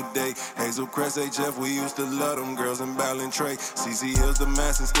back in the day. Hazel Crest, HF, we used to love them girls in Ballantrae. CC Hills, the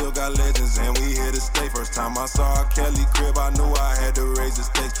mass, and still got legends, and we here to stay. First time I saw Kelly crib, I knew I had to raise the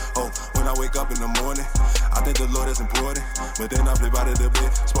stakes. Oh, when I wake up in the morning, I thank the Lord, that's important. But then I flip out of the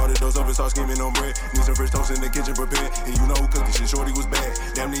bed, spotted those up and start scheming on bread. Need some fresh toast in the kitchen prepared, and you know who cooking shit, shorty was bad.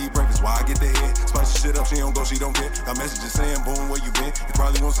 Damn near eat breakfast, why I get the head. Spice shit up, she don't go, she don't care. Got messages saying, boom, where you been? You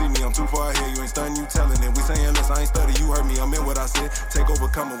probably won't see me, I'm too far ahead. You ain't stunning, you telling it. We saying less, I ain't study, you heard me, I meant what I said. Take over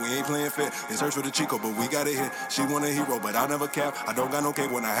coming, we ain't playing fair. They search for the Chico, but we got it hit. She want a hero, but I never cap. I don't got no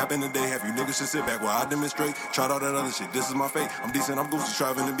cake when I happen today. Have you niggas should sit back while I demonstrate. Tried all that other shit, this is my fate. I'm decent, I'm Gucci,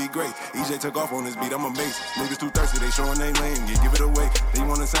 striving to be great. EJ took off on this beat, I'm amazed. Niggas too thirsty, they showing they lane. Yeah, give it away. They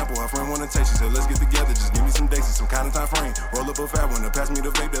want a sample, her friend want to taste. She said, let's get together, just give me some dates and some kind of time frame. Roll up a fat one, pass me the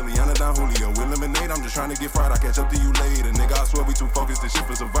vape, Deliana Don Julio. With lemonade, I'm just trying to get fried. I catch up to you later, nigga. I swear we too focused. This shit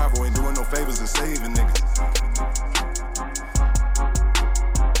for survival, ain't doing no favors and saving niggas.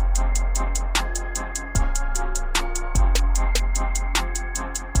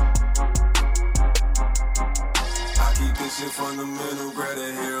 Fundamental, grab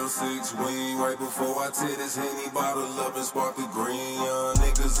that hell 6 wing. Right before I tear this Henny bottle up and sparkly green. Young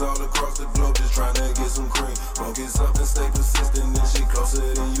niggas all across the globe just tryna get some cream. Focus up and stay persistent, this shit closer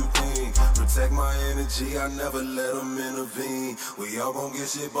than you think. Protect my energy, I never let them intervene. We all gon' get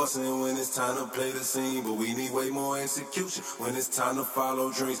shit bustin' when it's time to play the scene. But we need way more execution when it's time to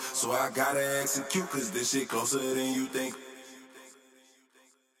follow dreams. So I gotta execute, cause this shit closer than you think.